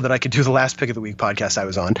one so that I could do the last Pick of the Week podcast I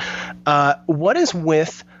was on. What is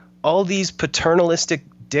with all these paternalistic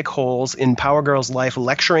dickholes in Power Girl's life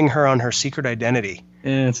lecturing her on her secret identity?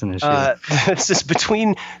 It's an issue. It's just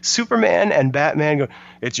between Superman and Batman going,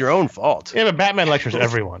 it's your own fault. Yeah, but Batman lectures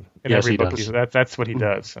everyone in Yes, every he book. does. That's what he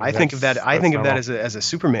does. I think of that as a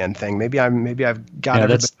Superman thing. Maybe I've got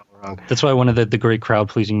everybody wrong. That's why one of the great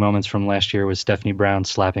crowd-pleasing moments from last year was Stephanie Brown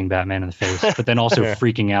slapping Batman in the face, but then also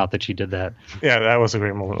freaking out that she did that. Yeah, that was a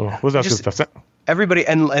great moment. What was that good stuff? Everybody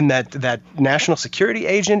and that national security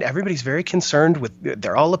agent, everybody's very concerned with.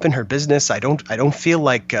 They're all up in her business. I don't feel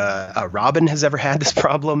like Robin has ever had this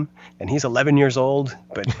problem, and he's 11 years old.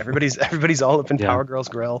 But everybody's all up in Power Girl's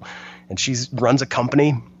grill, and she runs a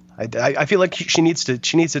company. I feel like she needs to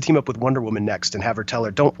team up with Wonder Woman next and have her tell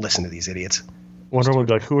her, don't listen to these idiots. Wonder Woman would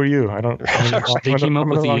be like, who are you? I don't. They came up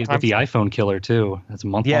with the iPhone killer too. That's a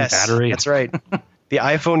month-long battery. That's right. The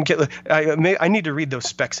iPhone killer. I need to read those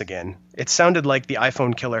specs again. It sounded like the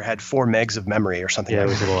iPhone killer had 4 megs of memory or something. Yeah, it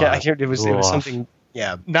was a little. I heard it was something.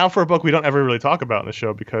 Yeah. Now for a book we don't ever really talk about in the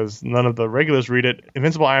show because none of the regulars read it.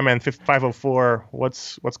 Invincible Iron Man 504.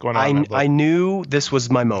 What's going on? In that book? I knew this was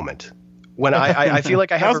my moment. When I feel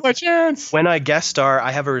like I have my chance. When I guest star,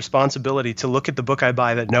 I have a responsibility to look at the book I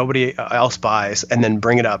buy that nobody else buys and then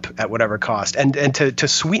bring it up at whatever cost. And to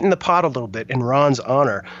sweeten the pot a little bit in Ron's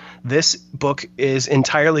honor, this book is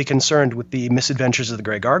entirely concerned with the misadventures of the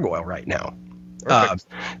Grey Gargoyle right now.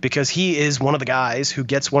 Because he is one of the guys who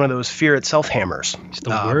gets one of those Fear Itself hammers. It's the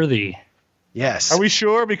worthy. Yes. Are we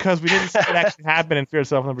sure? Because we didn't see it actually happen in Fear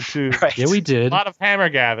Itself #2. Right. Yeah, we did. A lot of hammer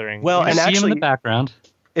gathering. Well, and see actually, him in the background.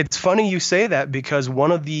 It's funny you say that because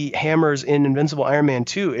one of the hammers in Invincible Iron Man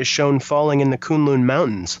 2 is shown falling in the Kunlun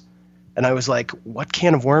Mountains. And I was like, what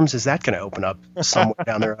can of worms is that going to open up somewhere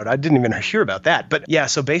down the road? I didn't even hear about that. But yeah,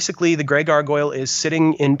 so basically the Grey Gargoyle is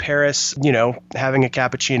sitting in Paris, having a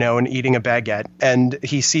cappuccino and eating a baguette. And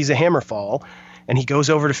he sees a hammer fall. And he goes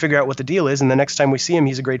over to figure out what the deal is. And the next time we see him,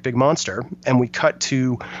 he's a great big monster. And we cut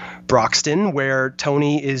to Broxton, where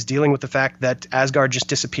Tony is dealing with the fact that Asgard just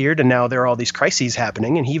disappeared. And now there are all these crises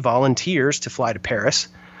happening. And he volunteers to fly to Paris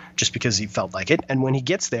just because he felt like it. And when he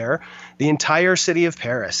gets there, the entire city of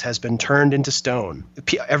Paris has been turned into stone.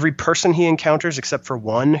 Every person he encounters, except for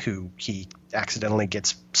one who he accidentally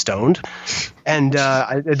gets stoned. And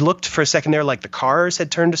it looked for a second there like the cars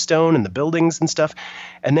had turned to stone and the buildings and stuff.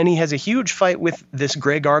 And then he has a huge fight with this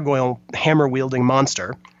Grey Gargoyle hammer-wielding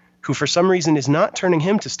monster who for some reason is not turning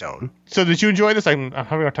him to stone. So did you enjoy this? I'm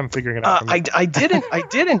having a hard time figuring it out. I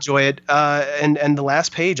did enjoy it. And the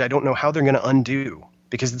last page, I don't know how they're going to undo.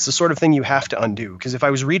 Because it's the sort of thing you have to undo. Because if I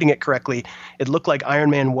was reading it correctly, it looked like Iron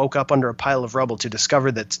Man woke up under a pile of rubble to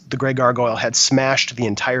discover that the Grey Gargoyle had smashed the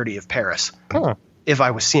entirety of Paris. Huh. If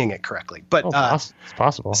I was seeing it correctly. But it's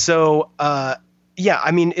possible. So, yeah,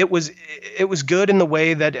 I mean, it was good in the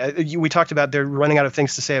way that we talked about they're running out of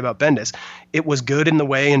things to say about Bendis. It was good in the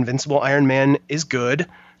way Invincible Iron Man is good.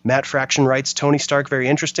 Matt Fraction writes Tony Stark very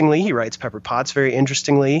interestingly. He writes Pepper Potts very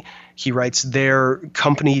interestingly. He writes their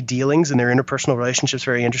company dealings and their interpersonal relationships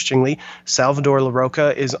very interestingly. Salvador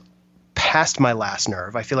LaRocca is past my last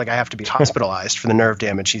nerve. I feel like I have to be hospitalized for the nerve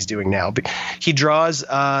damage he's doing now. But he draws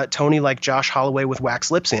Tony like Josh Holloway with wax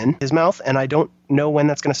lips in his mouth, and I don't know when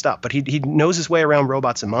that's going to stop. But he knows his way around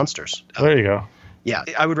robots and monsters. There you go. Yeah,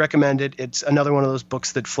 I would recommend it. It's another one of those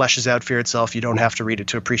books that fleshes out Fear Itself. You don't have to read it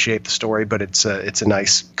to appreciate the story, but it's a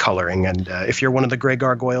nice coloring. And if you're one of the Grey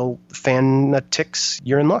Gargoyle fanatics,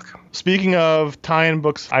 you're in luck. Speaking of tie-in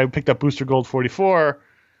books, I picked up Booster Gold 44.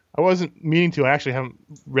 I wasn't meaning to. I actually haven't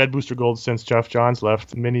read Booster Gold since Jeff Johns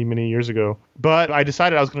left many, many years ago. But I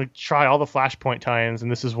decided I was going to try all the Flashpoint tie-ins,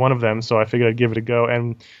 and this is one of them, so I figured I'd give it a go.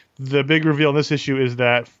 And the big reveal in this issue is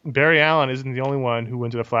that Barry Allen isn't the only one who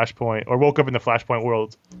went to the Flashpoint or woke up in the Flashpoint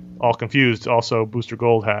world all confused. Also, Booster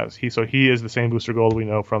Gold has. He is the same Booster Gold we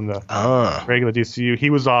know from the regular DCU. He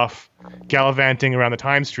was off gallivanting around the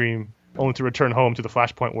time stream only to return home to the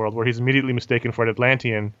Flashpoint world, where he's immediately mistaken for an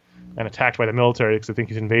Atlantean and attacked by the military because they think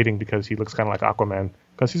he's invading because he looks kind of like Aquaman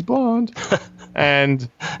because he's blonde. And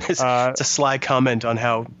it's a sly comment on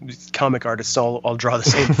how comic artists all draw the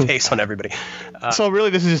same face on everybody. So really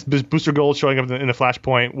this is just Booster Gold showing up in the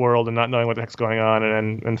Flashpoint world and not knowing what the heck's going on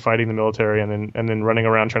and fighting the military and then running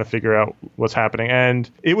around trying to figure out what's happening. And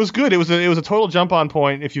it was good. It was a total jump on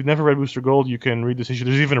point. If you've never read Booster Gold, you can read this issue.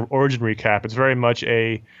 There's even an origin recap. It's very much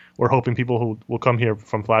we're hoping people who will come here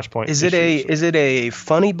from Flashpoint. Is it a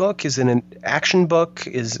funny book? Is it an action book?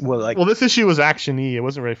 Well, this issue was action-y. It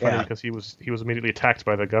wasn't very funny because he was immediately attacked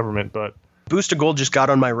by the government. But Booster Gold just got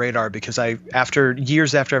on my radar because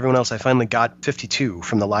years after everyone else, I finally got 52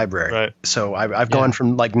 from the library. Right. So I've gone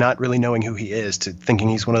from like not really knowing who he is to thinking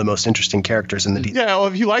he's one of the most interesting characters in the DC. Yeah, well,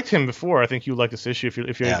 if you liked him before, I think you would like this issue.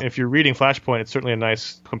 If you're reading Flashpoint, it's certainly a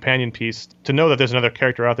nice companion piece. To know that there's another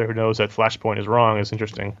character out there who knows that Flashpoint is wrong is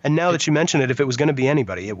interesting. And now that you mention it, if it was going to be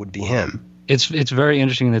anybody, it would be him. It's very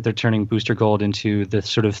interesting that they're turning Booster Gold into the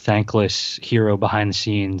sort of thankless hero behind the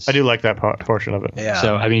scenes. I do like that portion of it. Yeah.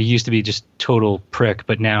 So, I mean, he used to be just total prick,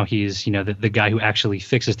 but now he's, the guy who actually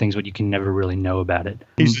fixes things, but you can never really know about it.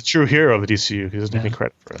 He's the true hero of the DCU. He doesn't get any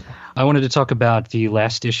credit for it. I wanted to talk about the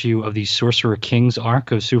last issue of the Sorcerer King's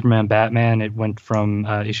arc of Superman Batman. It went from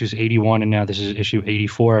issues 81, and now this is issue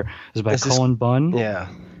 84. It's by Cullen Bunn. Yeah.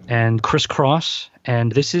 And Chris Cross.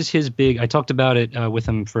 And this is his big. I talked about it with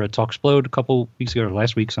him for a Talksplode a couple weeks ago or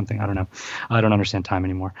last week, something. I don't know. I don't understand time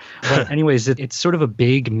anymore. But anyways, it's sort of a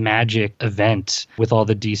big magic event with all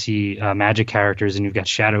the DC magic characters, and you've got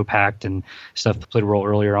Shadow Pact and stuff that played a role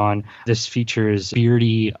earlier on. This features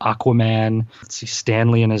Beardy, Aquaman,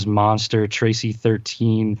 Stanley and his monster, Tracy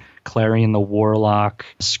 13, Clarion the Warlock,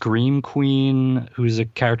 Scream Queen, who's a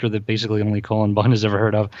character that basically only Cullen Bunn has ever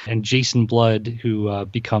heard of, and Jason Blood, who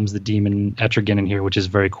becomes the demon Etrigan in here, which is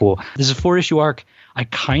very cool. This is a 4-issue arc. I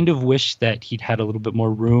kind of wish that he'd had a little bit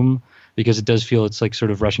more room, because it does feel it's like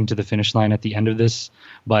sort of rushing to the finish line at the end of this.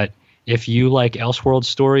 But if you like Elseworld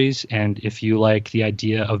stories, and if you like the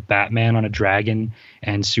idea of Batman on a dragon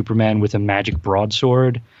and Superman with a magic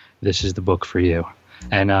broadsword, this is the book for you.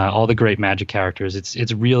 And all the great magic characters.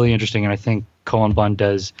 It's really interesting, and I think Cullen Bunn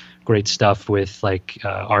does great stuff with like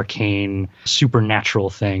arcane, supernatural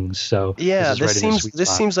things. So yeah, this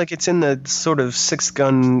seems like it's in the sort of Six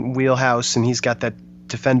Gun wheelhouse, and he's got that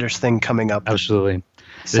Defenders thing coming up. Absolutely.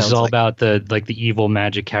 This is all about the evil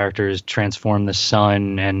magic characters transform the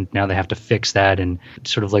sun, and now they have to fix that, and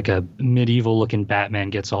sort of like a medieval looking Batman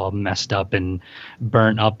gets all messed up and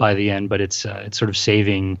burnt up by the end, but it's sort of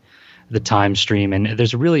saving the time stream. And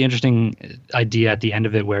there's a really interesting idea at the end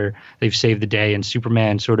of it where they've saved the day, and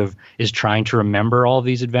Superman sort of is trying to remember all of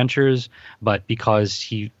these adventures, but because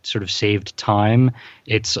he sort of saved time,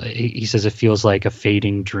 he says it feels like a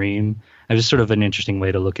fading dream. It's just sort of an interesting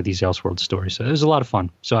way to look at these Elseworld stories. So it was a lot of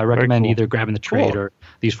fun. So I recommend either grabbing the trade or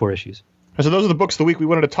these 4 issues. So those are the books of the week we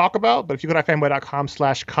wanted to talk about. But if you go to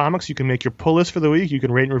fanboy.com/comics, you can make your pull list for the week. You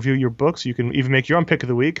can rate and review your books. You can even make your own pick of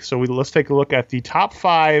the week. So let's take a look at the top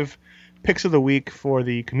 5 picks of the week for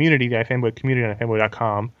the community, the iFanboy community on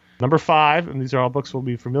iFanboy.com. Number 5, and these are all books will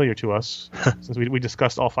be familiar to us since we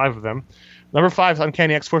discussed all 5 of them. Number 5 is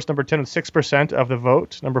Uncanny X-Force, number 10 with 6% of the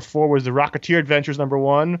vote. Number 4 was The Rocketeer Adventures, number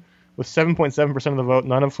 1 with 7.7% of the vote,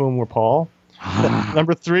 none of whom were Paul.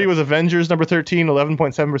 Number 3 was Avengers, number 13,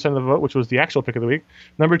 11.7% of the vote, which was the actual pick of the week.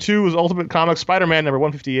 Number 2 was Ultimate Comics Spider-Man, number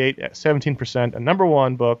 158 at 17%. And number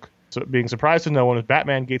 1 book, so being surprised to no one, was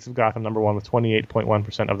Batman Gates of Gotham, number 1 with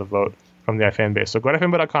 28.1% of the vote from the iFan base. So go to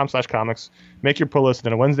fanboy.com/comics, make your pull list, and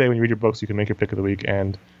then on Wednesday when you read your books, you can make your pick of the week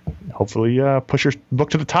and hopefully push your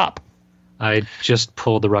book to the top. I just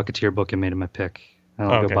pulled the Rocketeer book and made it my pick.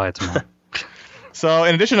 I'll go buy it tomorrow. So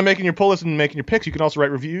in addition to making your pull list and making your picks, you can also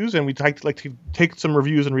write reviews, and we'd like to take some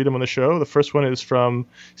reviews and read them on the show. The first one is from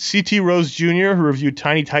C.T. Rose Jr., who reviewed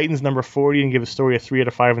Tiny Titans number 40 and gave the story a 3 out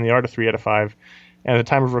of 5 and the art a 3 out of 5. And at the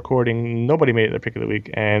time of recording, nobody made it their pick of the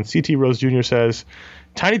week. And C.T. Rose Jr. says,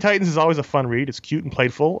 Tiny Titans is always a fun read. It's cute and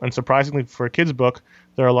playful, and surprisingly for a kid's book,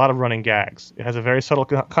 there are a lot of running gags. It has a very subtle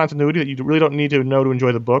continuity that you really don't need to know to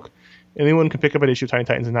enjoy the book. Anyone can pick up an issue of Tiny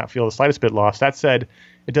Titans and not feel the slightest bit lost. That said,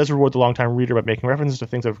 it does reward the longtime reader by making references to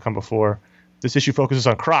things that have come before. This issue focuses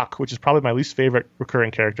on Croc, which is probably my least favorite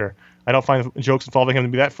recurring character. I don't find jokes involving him to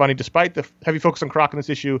be that funny. Despite the heavy focus on Croc in this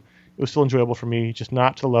issue, it was still enjoyable for me, just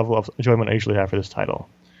not to the level of enjoyment I usually have for this title.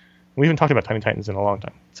 We haven't talked about Tiny Titans in a long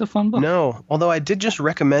time. It's a fun book. No, although I did just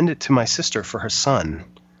recommend it to my sister for her son.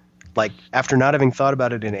 Like, after not having thought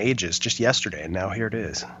about it in ages, just yesterday, and now here it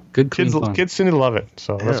is. Good kids seem to love it,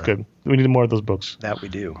 so that's good. We need more of those books. That we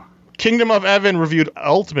do. Kingdom of Evan reviewed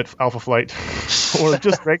Ultimate Alpha Flight, or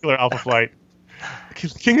just regular Alpha Flight.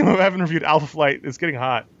 Kingdom of Evan reviewed Alpha Flight. It's getting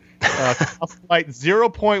hot. Alpha Flight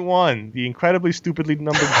 0.1, the incredibly stupidly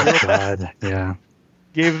numbered 0. God, yeah.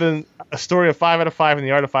 Gave them a story of 5 out of 5 and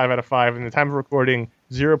the art of 5 out of 5. And the time of recording,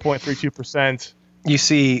 0.32%. You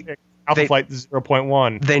see, Alpha Flight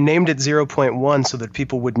 0.1. They named it 0.1 so that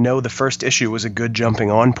people would know the first issue was a good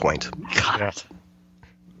jumping on point. God. Yeah.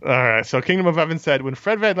 All right, so Kingdom of Evan said, when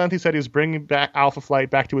Fred Van Lente said he was bringing back Alpha Flight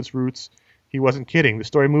back to its roots, he wasn't kidding. The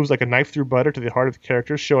story moves like a knife through butter to the heart of the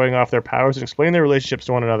characters, showing off their powers and explaining their relationships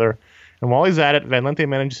to one another. And while he's at it, Van Lente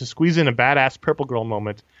manages to squeeze in a badass Purple Girl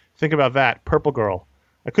moment. Think about that, Purple Girl.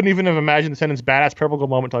 I couldn't even have imagined the sentence "badass purple girl"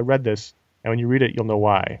 moment until I read this, and when you read it, you'll know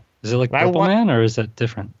why. Is it like Purple Man, or is that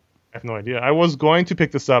different? I have no idea. I was going to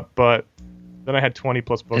pick this up, but then I had 20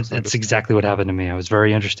 plus books. It's exactly what happened to me. I was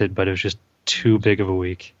very interested, but it was just too big of a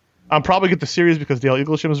week. I'll probably get the series because Dale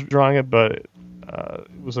Eaglesham's drawing it, but it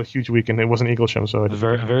was a huge week, and it wasn't Eaglesham. So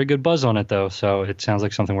very good buzz on it, though, so it sounds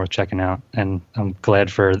like something worth checking out, and I'm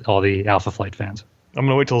glad for all the Alpha Flight fans. I'm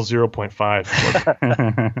going to wait till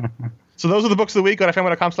 0.5. So those are the books of the week. Go to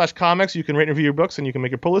family.com/comics. You can rate and review your books, and you can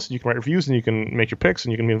make your pull list, and you can write reviews, and you can make your picks,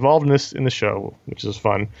 and you can be involved in the show, which is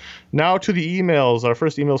fun. Now to the emails. Our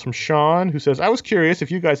first email is from Sean, who says, I was curious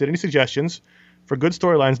if you guys had any suggestions for good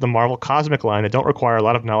storylines in the Marvel Cosmic line that don't require a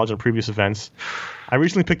lot of knowledge on previous events. I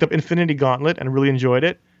recently picked up Infinity Gauntlet and really enjoyed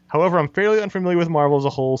it. However, I'm fairly unfamiliar with Marvel as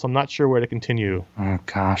a whole, so I'm not sure where to continue. Oh,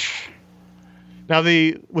 gosh. Now,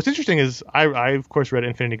 what's interesting is I of course, read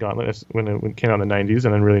Infinity Gauntlet when it came out in the 90s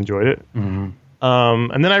and then really enjoyed it. Mm-hmm.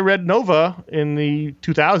 And then I read Nova in the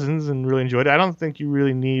 2000s and really enjoyed it. I don't think you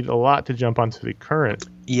really need a lot to jump onto the current.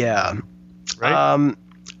 Yeah. Right?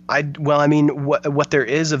 What there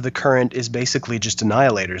is of the current is basically just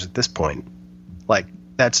Annihilators at this point. Like,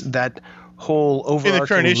 that's that whole overarching... In the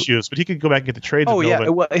current issues, but he could go back and get the trades. Oh, yeah.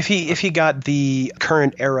 Well, if he got the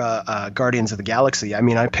current era Guardians of the Galaxy, I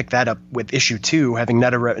mean, I picked that up with issue 2, having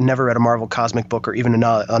never read a Marvel Cosmic book or even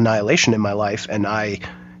Annihilation in my life, and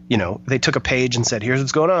they took a page and said, here's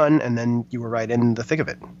what's going on, and then you were right in the thick of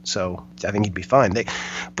it. So I think he'd be fine.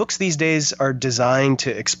 Books these days are designed to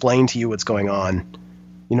explain to you what's going on.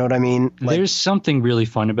 You know what I mean? There's something really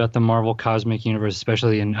fun about the Marvel Cosmic Universe,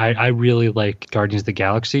 especially, and I really like Guardians of the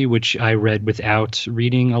Galaxy, which I read without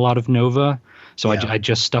reading a lot of Nova. So yeah. I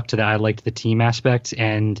just stuck to that. I liked the team aspect,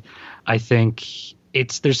 and I think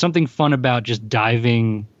there's something fun about just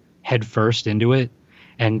diving headfirst into it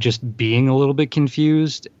and just being a little bit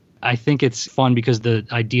confused. I think it's fun because the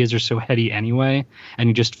ideas are so heady anyway, and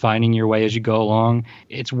you're just finding your way as you go along.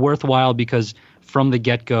 It's worthwhile because from the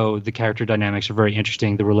get-go, the character dynamics are very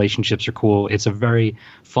interesting. The relationships are cool. It's a very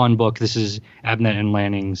fun book. This is Abnett and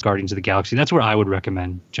Lanning's Guardians of the Galaxy. That's where I would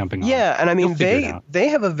recommend jumping on. Yeah, and I mean, they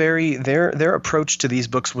have a very their approach to these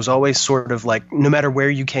books was always sort of like, no matter where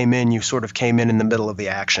you came in, you sort of came in the middle of the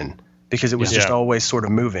action, because it was just always sort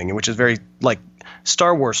of moving, which is very, like,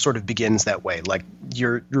 Star Wars sort of begins that way. Like,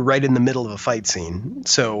 you're right in the middle of a fight scene.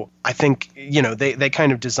 So I think, they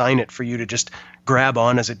kind of design it for you to just grab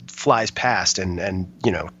on as it flies past and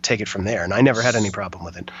take it from there. And I never had any problem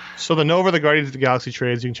with it. So the Nova, the Guardians of the Galaxy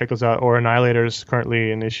trades, you can check those out, or Annihilators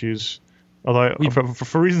currently in issues. Although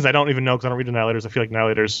for reasons I don't even know, because I don't read Annihilators, I feel like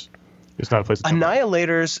Annihilators is not a place to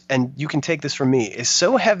Annihilators, and you can take this from me, is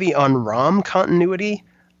so heavy on ROM continuity,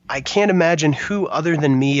 I can't imagine who other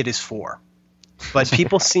than me it is for. But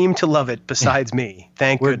people seem to love it besides me.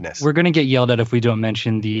 Thank goodness. We're going to get yelled at if we don't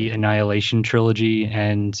mention the Annihilation trilogy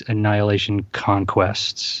and Annihilation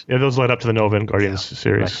Conquests. Yeah, those led up to the Nova and Guardians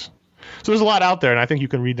series. Right. So there's a lot out there, and I think you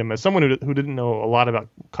can read them. As someone who didn't know a lot about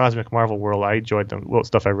Cosmic Marvel world, I enjoyed them. Well,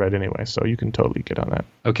 stuff I read anyway, so you can totally get on that.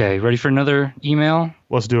 Okay, ready for another email?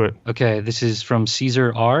 Let's do it. Okay, this is from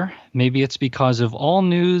Caesar R. Maybe it's because of all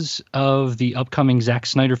news of the upcoming Zack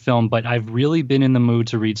Snyder film, but I've really been in the mood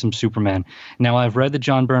to read some Superman. Now, I've read the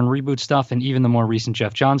John Byrne reboot stuff and even the more recent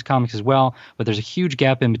Jeff Johns comics as well, but there's a huge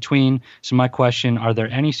gap in between. So my question, are there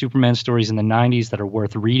any Superman stories in the 90s that are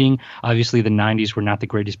worth reading? Obviously, the 90s were not the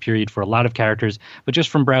greatest period for a lot of characters, but just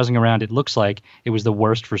from browsing around, it looks like it was the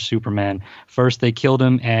worst for Superman. First, they killed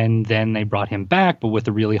him, and then they brought him back, but with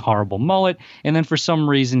a really horrible mullet, and then for some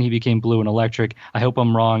reason, he became blue and electric. I hope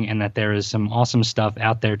I'm wrong and that there is some awesome stuff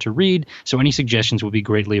out there to read, so any suggestions will be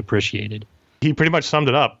greatly appreciated. He pretty much summed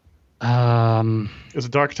it up. It was a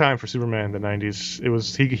dark time for Superman in the 90s. It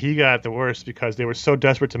was he got the worst because they were so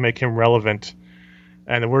desperate to make him relevant,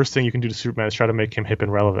 and the worst thing you can do to Superman is try to make him hip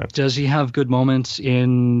and relevant. Does he have good moments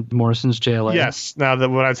in Morrison's JLA? Yes. Now,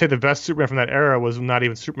 what I'd say the best Superman from that era was not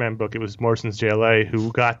even Superman book. It was Morrison's JLA,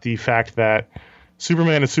 who got the fact that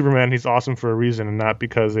Superman is Superman. He's awesome for a reason, and not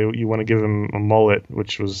because you want to give him a mullet,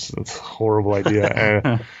 which was a horrible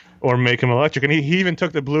idea, or make him electric. And he even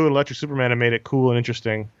took the blue and electric Superman and made it cool and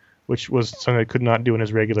interesting, which was something they could not do in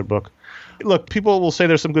his regular book. Look, people will say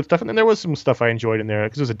there's some good stuff, and there was some stuff I enjoyed in there,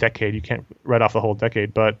 because it was a decade. You can't write off the whole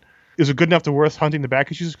decade, but is it good enough to worth hunting the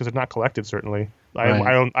back issues? Because they're not collected, certainly.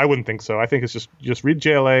 I wouldn't think so. I think it's just read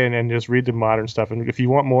JLA and just read the modern stuff. And if you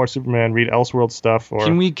want more Superman, read Elseworld stuff. Or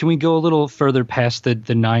can we go a little further past the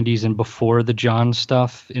 90s and before the John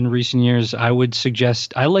stuff in recent years? I would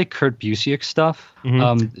suggest I like Kurt Busiek's stuff.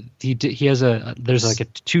 He has there's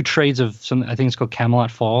like 2 trades of some, I think it's called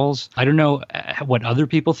Camelot Falls. I don't know what other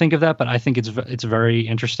people think of that, but I think it's very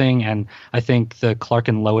interesting, and I think the Clark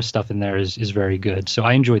and Lois stuff in there is very good. So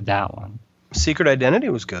I enjoyed that one. Secret Identity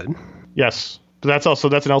was good. Yes, but that's an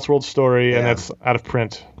Elseworld story, and that's out of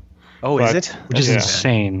print. Oh, is it? Which is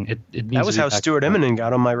insane. It needs that was how Stuart Eminem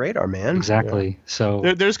got on my radar, man. Exactly. Yeah. So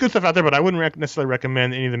there's good stuff out there, but I wouldn't necessarily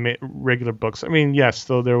recommend any of the regular books. I mean, yes,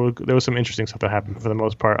 though there was some interesting stuff that happened. For the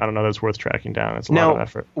most part, I don't know that's worth tracking down. It's a lot of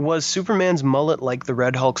effort. Was Superman's mullet like the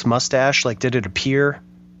Red Hulk's mustache? Like, did it appear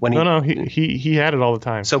when he? No, he had it all the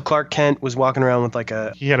time. So Clark Kent was walking around with like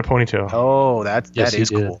a. He had a ponytail. Oh, that is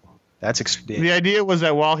cool. That's the idea was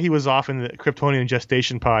that while he was off in the Kryptonian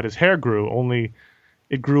gestation pod, his hair grew only.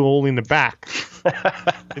 It grew only in the back. It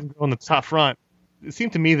didn't grow on the top front. It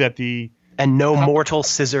seemed to me that and no mortal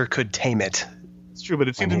scissor could tame it. It's true, but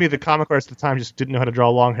it seemed to me the comic artists at the time just didn't know how to draw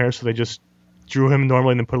long hair, so they just drew him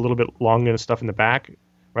normally and then put a little bit longer stuff in the back,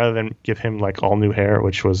 rather than give him like all new hair,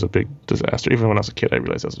 which was a big disaster. Even when I was a kid, I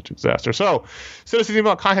realized that was a disaster. So send us an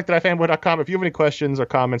email at contact@ifanboy.com if you have any questions or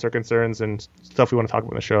comments or concerns and stuff we want to talk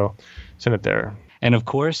about in the show. Send it there. And of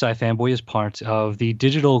course, iFanboy is part of the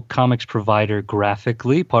digital comics provider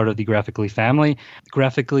Graphically, part of the Graphically family.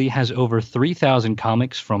 Graphically has over 3,000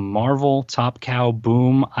 comics from Marvel, Top Cow,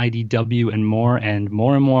 Boom, IDW, and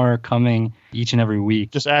more coming each and every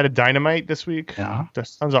week. Just added Dynamite this week. Yeah.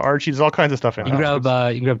 There's tons of Archie. There's all kinds of stuff in it. You can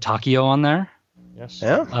grab Takio on there. Yes.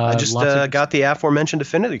 Yeah. I just got the aforementioned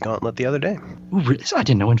Infinity Gauntlet the other day. Ooh, I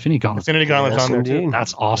didn't know Infinity Gauntlet. Infinity Gauntlet's on there too.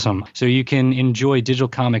 That's awesome. So you can enjoy digital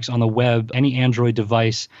comics on the web, any Android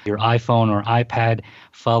device, your iPhone or iPad.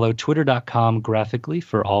 Follow twitter.com Graphically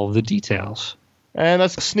for all of the details. And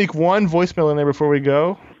let's sneak one voicemail in there before we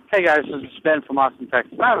go. Hey guys, this is Ben from Austin,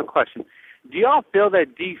 Texas. I have a question. Do y'all feel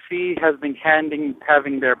that DC has been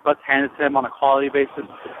having their butts handed to them on a quality basis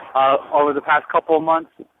over the past couple of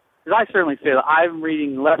months? Because I certainly feel that I'm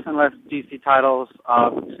reading less and less DC titles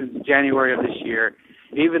since January of this year.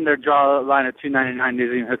 Even their draw line of $2.99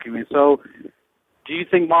 isn't even hooking me. So, do you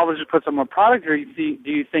think Marvel just puts on more product, or do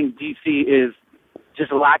you think DC is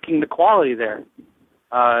just lacking the quality there?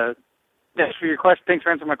 Thanks for your question. Thanks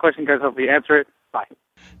for answering my question, guys. Hopefully you answer it. Bye.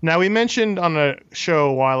 Now, we mentioned on a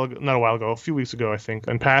show a few weeks ago, I think,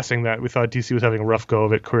 in passing, that we thought DC was having a rough go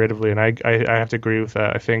of it creatively, and I have to agree with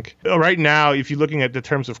that. I think right now, if you're looking at the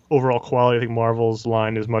terms of overall quality, I think Marvel's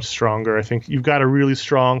line is much stronger. I think you've got a really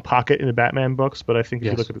strong pocket in the Batman books, but I think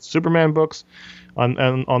if you look at the Superman books, on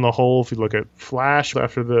the whole, if you look at Flash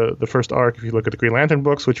after the first arc, if you look at the Green Lantern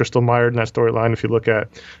books, which are still mired in that storyline, if you look at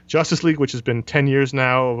Justice League, which has been 10 years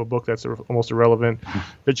now of a book that's almost irrelevant,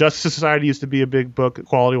 the Justice Society used to be a big book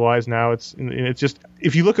quality-wise. Now it's just,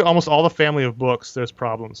 if you look at almost all the family of books, there's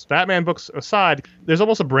problems. Batman books aside, there's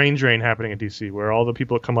almost a brain drain happening at DC, where all the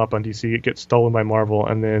people that come up on DC get stolen by Marvel,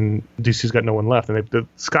 and then DC's got no one left. And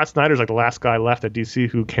Scott Snyder's like the last guy left at DC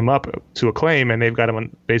who came up to Acclaim, and they've got him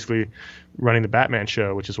on basically running the Batman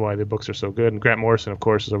show, which is why the books are so good. And Grant Morrison, of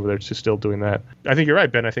course, is over there still doing that. I think you're right,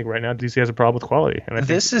 Ben. I think right now DC has a problem with quality. And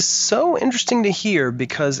this is so interesting to hear,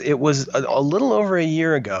 because it was a little over a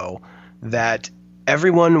year ago that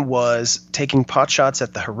everyone was taking potshots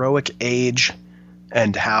at the heroic age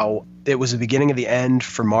and how it was the beginning of the end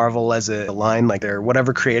for Marvel as a line. Like their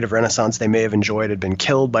whatever creative renaissance they may have enjoyed had been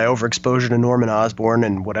killed by overexposure to Norman Osborn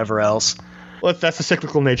and whatever else. Well, that's the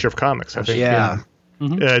cyclical nature of comics, I think. Yeah.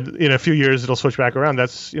 In a few years, it'll switch back around.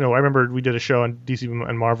 That's, I remember we did a show on DC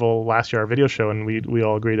and Marvel last year, our video show, and we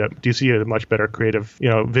all agreed that DC had a much better creative,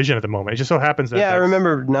 vision at the moment. It just so happens that I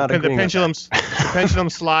remember not agreeing. The pendulum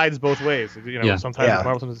slides both ways. Sometimes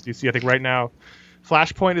Marvel, sometimes DC. I think right now,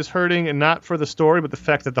 Flashpoint is hurting, and not for the story, but the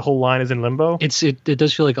fact that the whole line is in limbo. It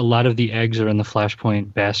does feel like a lot of the eggs are in the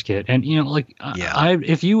Flashpoint basket. And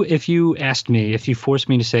if you asked me, if you forced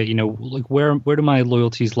me to say, where do my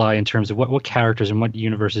loyalties lie in terms of what characters and what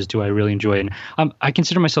universes do I really enjoy? And I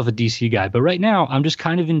consider myself a DC guy, but right now I'm just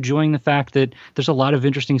kind of enjoying the fact that there's a lot of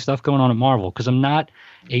interesting stuff going on at Marvel, because I'm not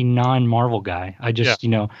a non-Marvel guy. I just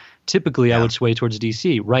typically I would sway towards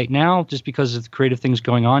DC. Right now, just because of the creative things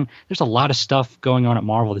going on, there's a lot of stuff going on at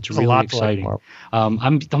Marvel that's really exciting.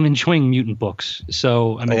 I'm enjoying mutant books.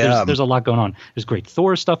 So there's a lot going on. There's great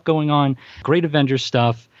Thor stuff going on, great Avengers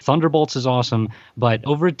stuff. Thunderbolts is awesome. But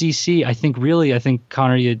over at DC, I think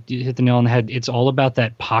Connor, you hit the nail on the head. It's all about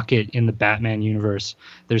that pocket in the Batman universe.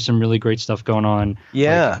 There's some really great stuff going on.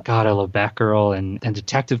 Yeah. Like, God, I love Batgirl, and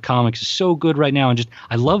Detective Comics is so good right now. And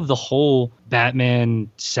I love the whole Batman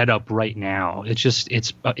setup right now.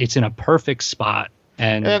 It's in a perfect spot.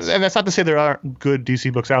 And that's not to say there aren't good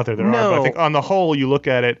DC books out there. There are, but I think on the whole, you look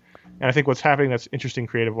at it, and I think what's happening that's interesting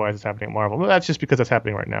creative-wise is happening at Marvel. Well, that's just because that's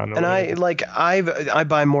happening right now. And I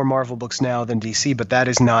buy more Marvel books now than DC, but that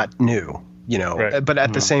is not new, Right. But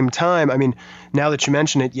at the same time, I mean, now that you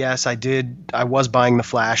mention it, yes, I was buying The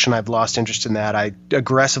Flash, and I've lost interest in that. I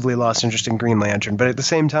aggressively lost interest in Green Lantern. But at the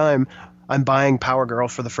same time, I'm buying Power Girl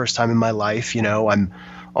for the first time in my life. I'm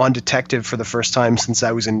on Detective for the first time since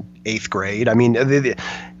I was in 8th grade. I mean,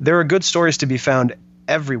 there are good stories to be found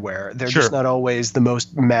everywhere. They're just not always the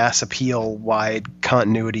most mass appeal, wide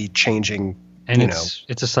continuity changing. And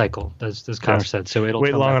it's a cycle, as Connor said. So it'll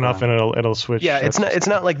wait long enough and it'll switch. Yeah, it's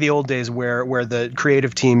not like the old days where the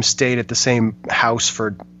creative team stayed at the same house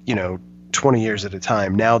for 20 years at a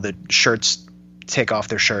time. Now the shirts take off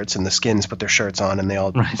their shirts and the skins put their shirts on, and they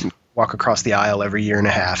all walk across the aisle every year and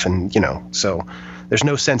a half, and so there's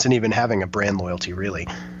no sense in even having a brand loyalty, really.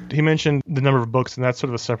 He mentioned the number of books, and that's sort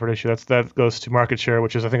of a separate issue. That goes to market share,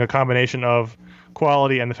 which is, I think, a combination of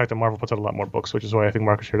quality and the fact that Marvel puts out a lot more books, which is why I think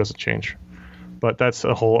market share doesn't change. But that's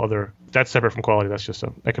a whole other. That's separate from quality. That's just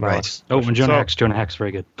economics. Right. Oh, and Jonah Hex,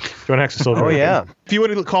 very good. Jonah Hex is still very good. If you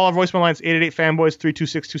want to call our voicemail lines, 888-FANBOYS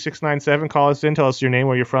 326-2697. Call us in, tell us your name,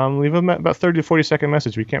 where you're from. Leave about 30 to 40-second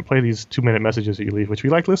message. We can't play these 2-minute messages that you leave, which we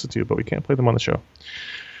like to listen to, but we can't play them on the show.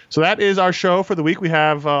 So that is our show for the week. We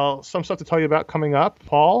have some stuff to tell you about coming up.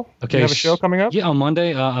 Paul, do you have a show coming up? Yeah, on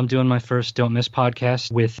Monday, I'm doing my first Don't Miss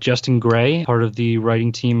podcast with Justin Gray, part of the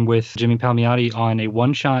writing team with Jimmy Palmiotti, on a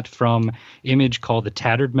one-shot from Image called The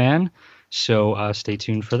Tattered Man. So stay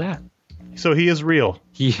tuned for that. So he is real.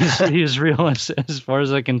 He is real as far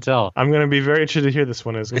as I can tell. I'm going to be very interested to hear this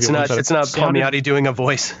one. It's not Palmiotti doing a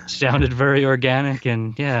voice. Sounded very organic,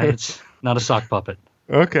 and it's not a sock puppet.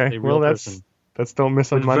 Okay, That's Don't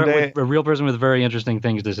Miss on Monday. A real person with very interesting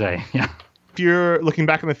things to say. Yeah. If you're looking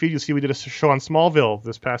back on the feed, you'll see we did a show on Smallville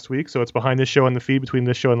this past week. So it's behind this show on the feed between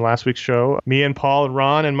this show and last week's show. Me and Paul and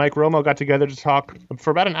Ron and Mike Romo got together to talk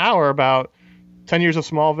for about an hour about 10 years of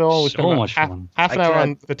Smallville. We so much fun. Half an hour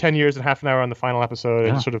on the 10 years and half an hour on the final episode.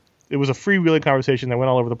 Yeah. And it was a freewheeling conversation that went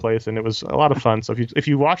all over the place, and it was a lot of fun. So if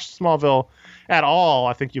you watched Smallville at all,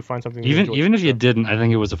 I think you'll find something. Even if you didn't, I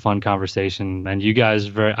think it was a fun conversation, and you guys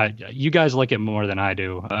like it more than I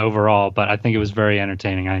do overall. But I think it was very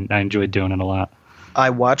entertaining. I enjoyed doing it a lot.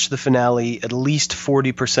 I watched the finale at least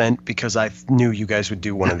 40% because I knew you guys would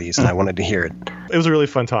do one of these, and I wanted to hear it. It was a really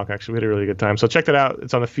fun talk, actually. We had a really good time. So check that out.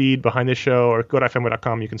 It's on the feed behind this show, or go to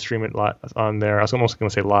ifanboy.com. You can stream it on there. I was almost going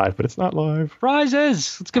to say live, but it's not live.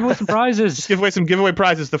 Prizes! Let's give away some prizes. Let's give away some giveaway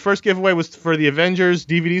prizes. The first giveaway was for the Avengers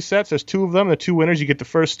DVD sets. There's 2 of them. The 2 winners, you get the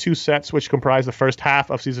first 2 sets, which comprise the first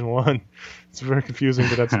half of season 1. It's very confusing,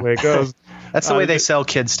 but that's the way it goes. That's the way they sell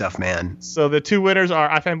kid stuff, man. So the 2 winners are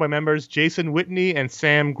iFanboy members, Jason Whitney and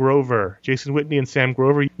Sam Grover. Jason Whitney and Sam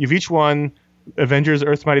Grover. You've each won Avengers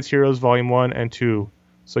Earth's Mightiest Heroes Volume 1 and 2.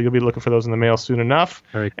 So you'll be looking for those in the mail soon enough.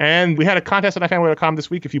 Right. And we had a contest on ifanboy.com this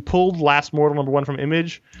week. If you pulled Last Mortal #1 from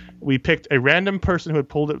Image, we picked a random person who had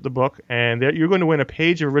pulled the book, and you're going to win a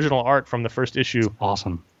page of original art from the first issue.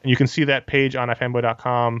 Awesome. And you can see that page on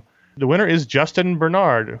ifanboy.com. The winner is Justin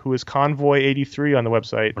Bernard, who is Convoy83 on the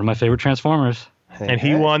website. One of my favorite Transformers. And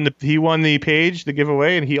he won the page, the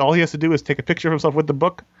giveaway, and all he has to do is take a picture of himself with the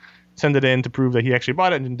book, send it in to prove that he actually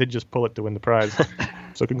bought it, and did just pull it to win the prize.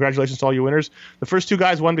 So congratulations to all you winners. The first 2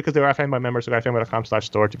 guys won because they were iFanboy members, so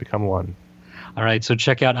ifanboy.com/store to become one. All right, so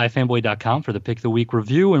check out ifanboy.com for the Pick of the Week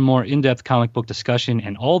review and more in-depth comic book discussion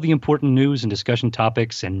and all the important news and discussion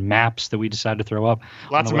topics and maps that we decided to throw up.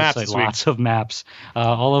 Lots of maps this week. Lots of maps.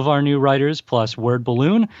 All of our new writers plus Word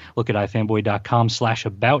Balloon. Look at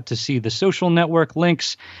ifanboy.com/about to see the social network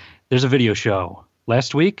links. There's a video show.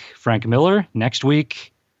 Last week, Frank Miller. Next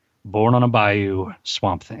week, Born on a Bayou,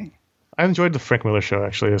 Swamp Thing. I enjoyed the Frank Miller show,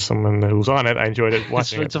 actually. As someone who's on it, I enjoyed it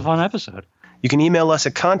watching It's a fun episode. You can email us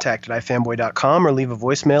at contact@ifanboy.com or leave a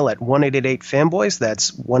voicemail at 1-888-FANBOYS.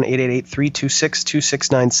 That's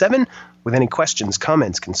 1-888-326-2697 with any questions,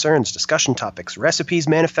 comments, concerns, discussion topics, recipes,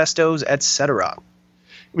 manifestos, etc.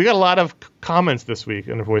 We got a lot of comments this week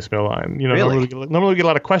in the voicemail line. Really? Normally we get a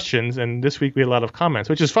lot of questions, and this week we had a lot of comments,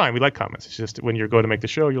 which is fine. We like comments. It's just when you're going to make the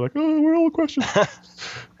show, you're like, oh, where are all the questions?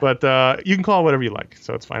 But you can call whatever you like,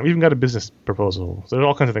 so it's fine. We even got a business proposal. So there's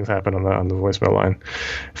all kinds of things happen on the voicemail line.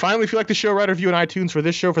 Finally, if you like the show, write a review on iTunes for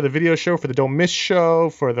this show, for the video show, for the Don't Miss show,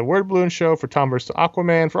 for the Word Balloon show, for Tom vs.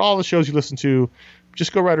 Aquaman, for all the shows you listen to.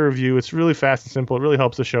 Just go write a review. It's really fast and simple. It really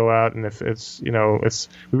helps the show out, and if it's we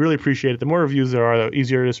really appreciate it. The more reviews there are, the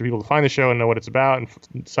easier it is for people to find the show and know what it's about and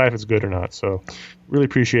decide if it's good or not. So, really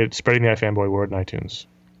appreciate it, spreading the iFanboy word on iTunes.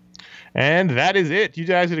 And that is it. You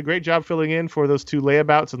guys did a great job filling in for those two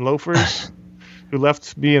layabouts and loafers who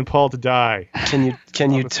left me and Paul to die. Can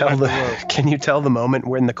you tell the moment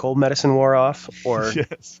when the cold medicine wore off, or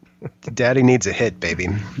yes. Daddy needs a hit, baby?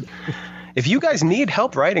 If you guys need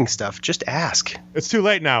help writing stuff, just ask. It's too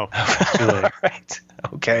late now. Too late. All right.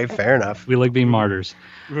 Okay, fair enough. We like being martyrs.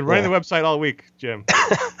 We've been running the website all week, Jim.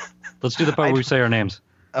 Let's do the part where we say our names.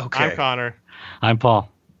 Okay. I'm Connor. I'm Paul.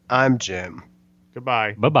 I'm Jim.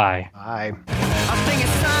 Goodbye. Bye-bye. Bye. I think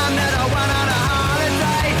it's time that I wanna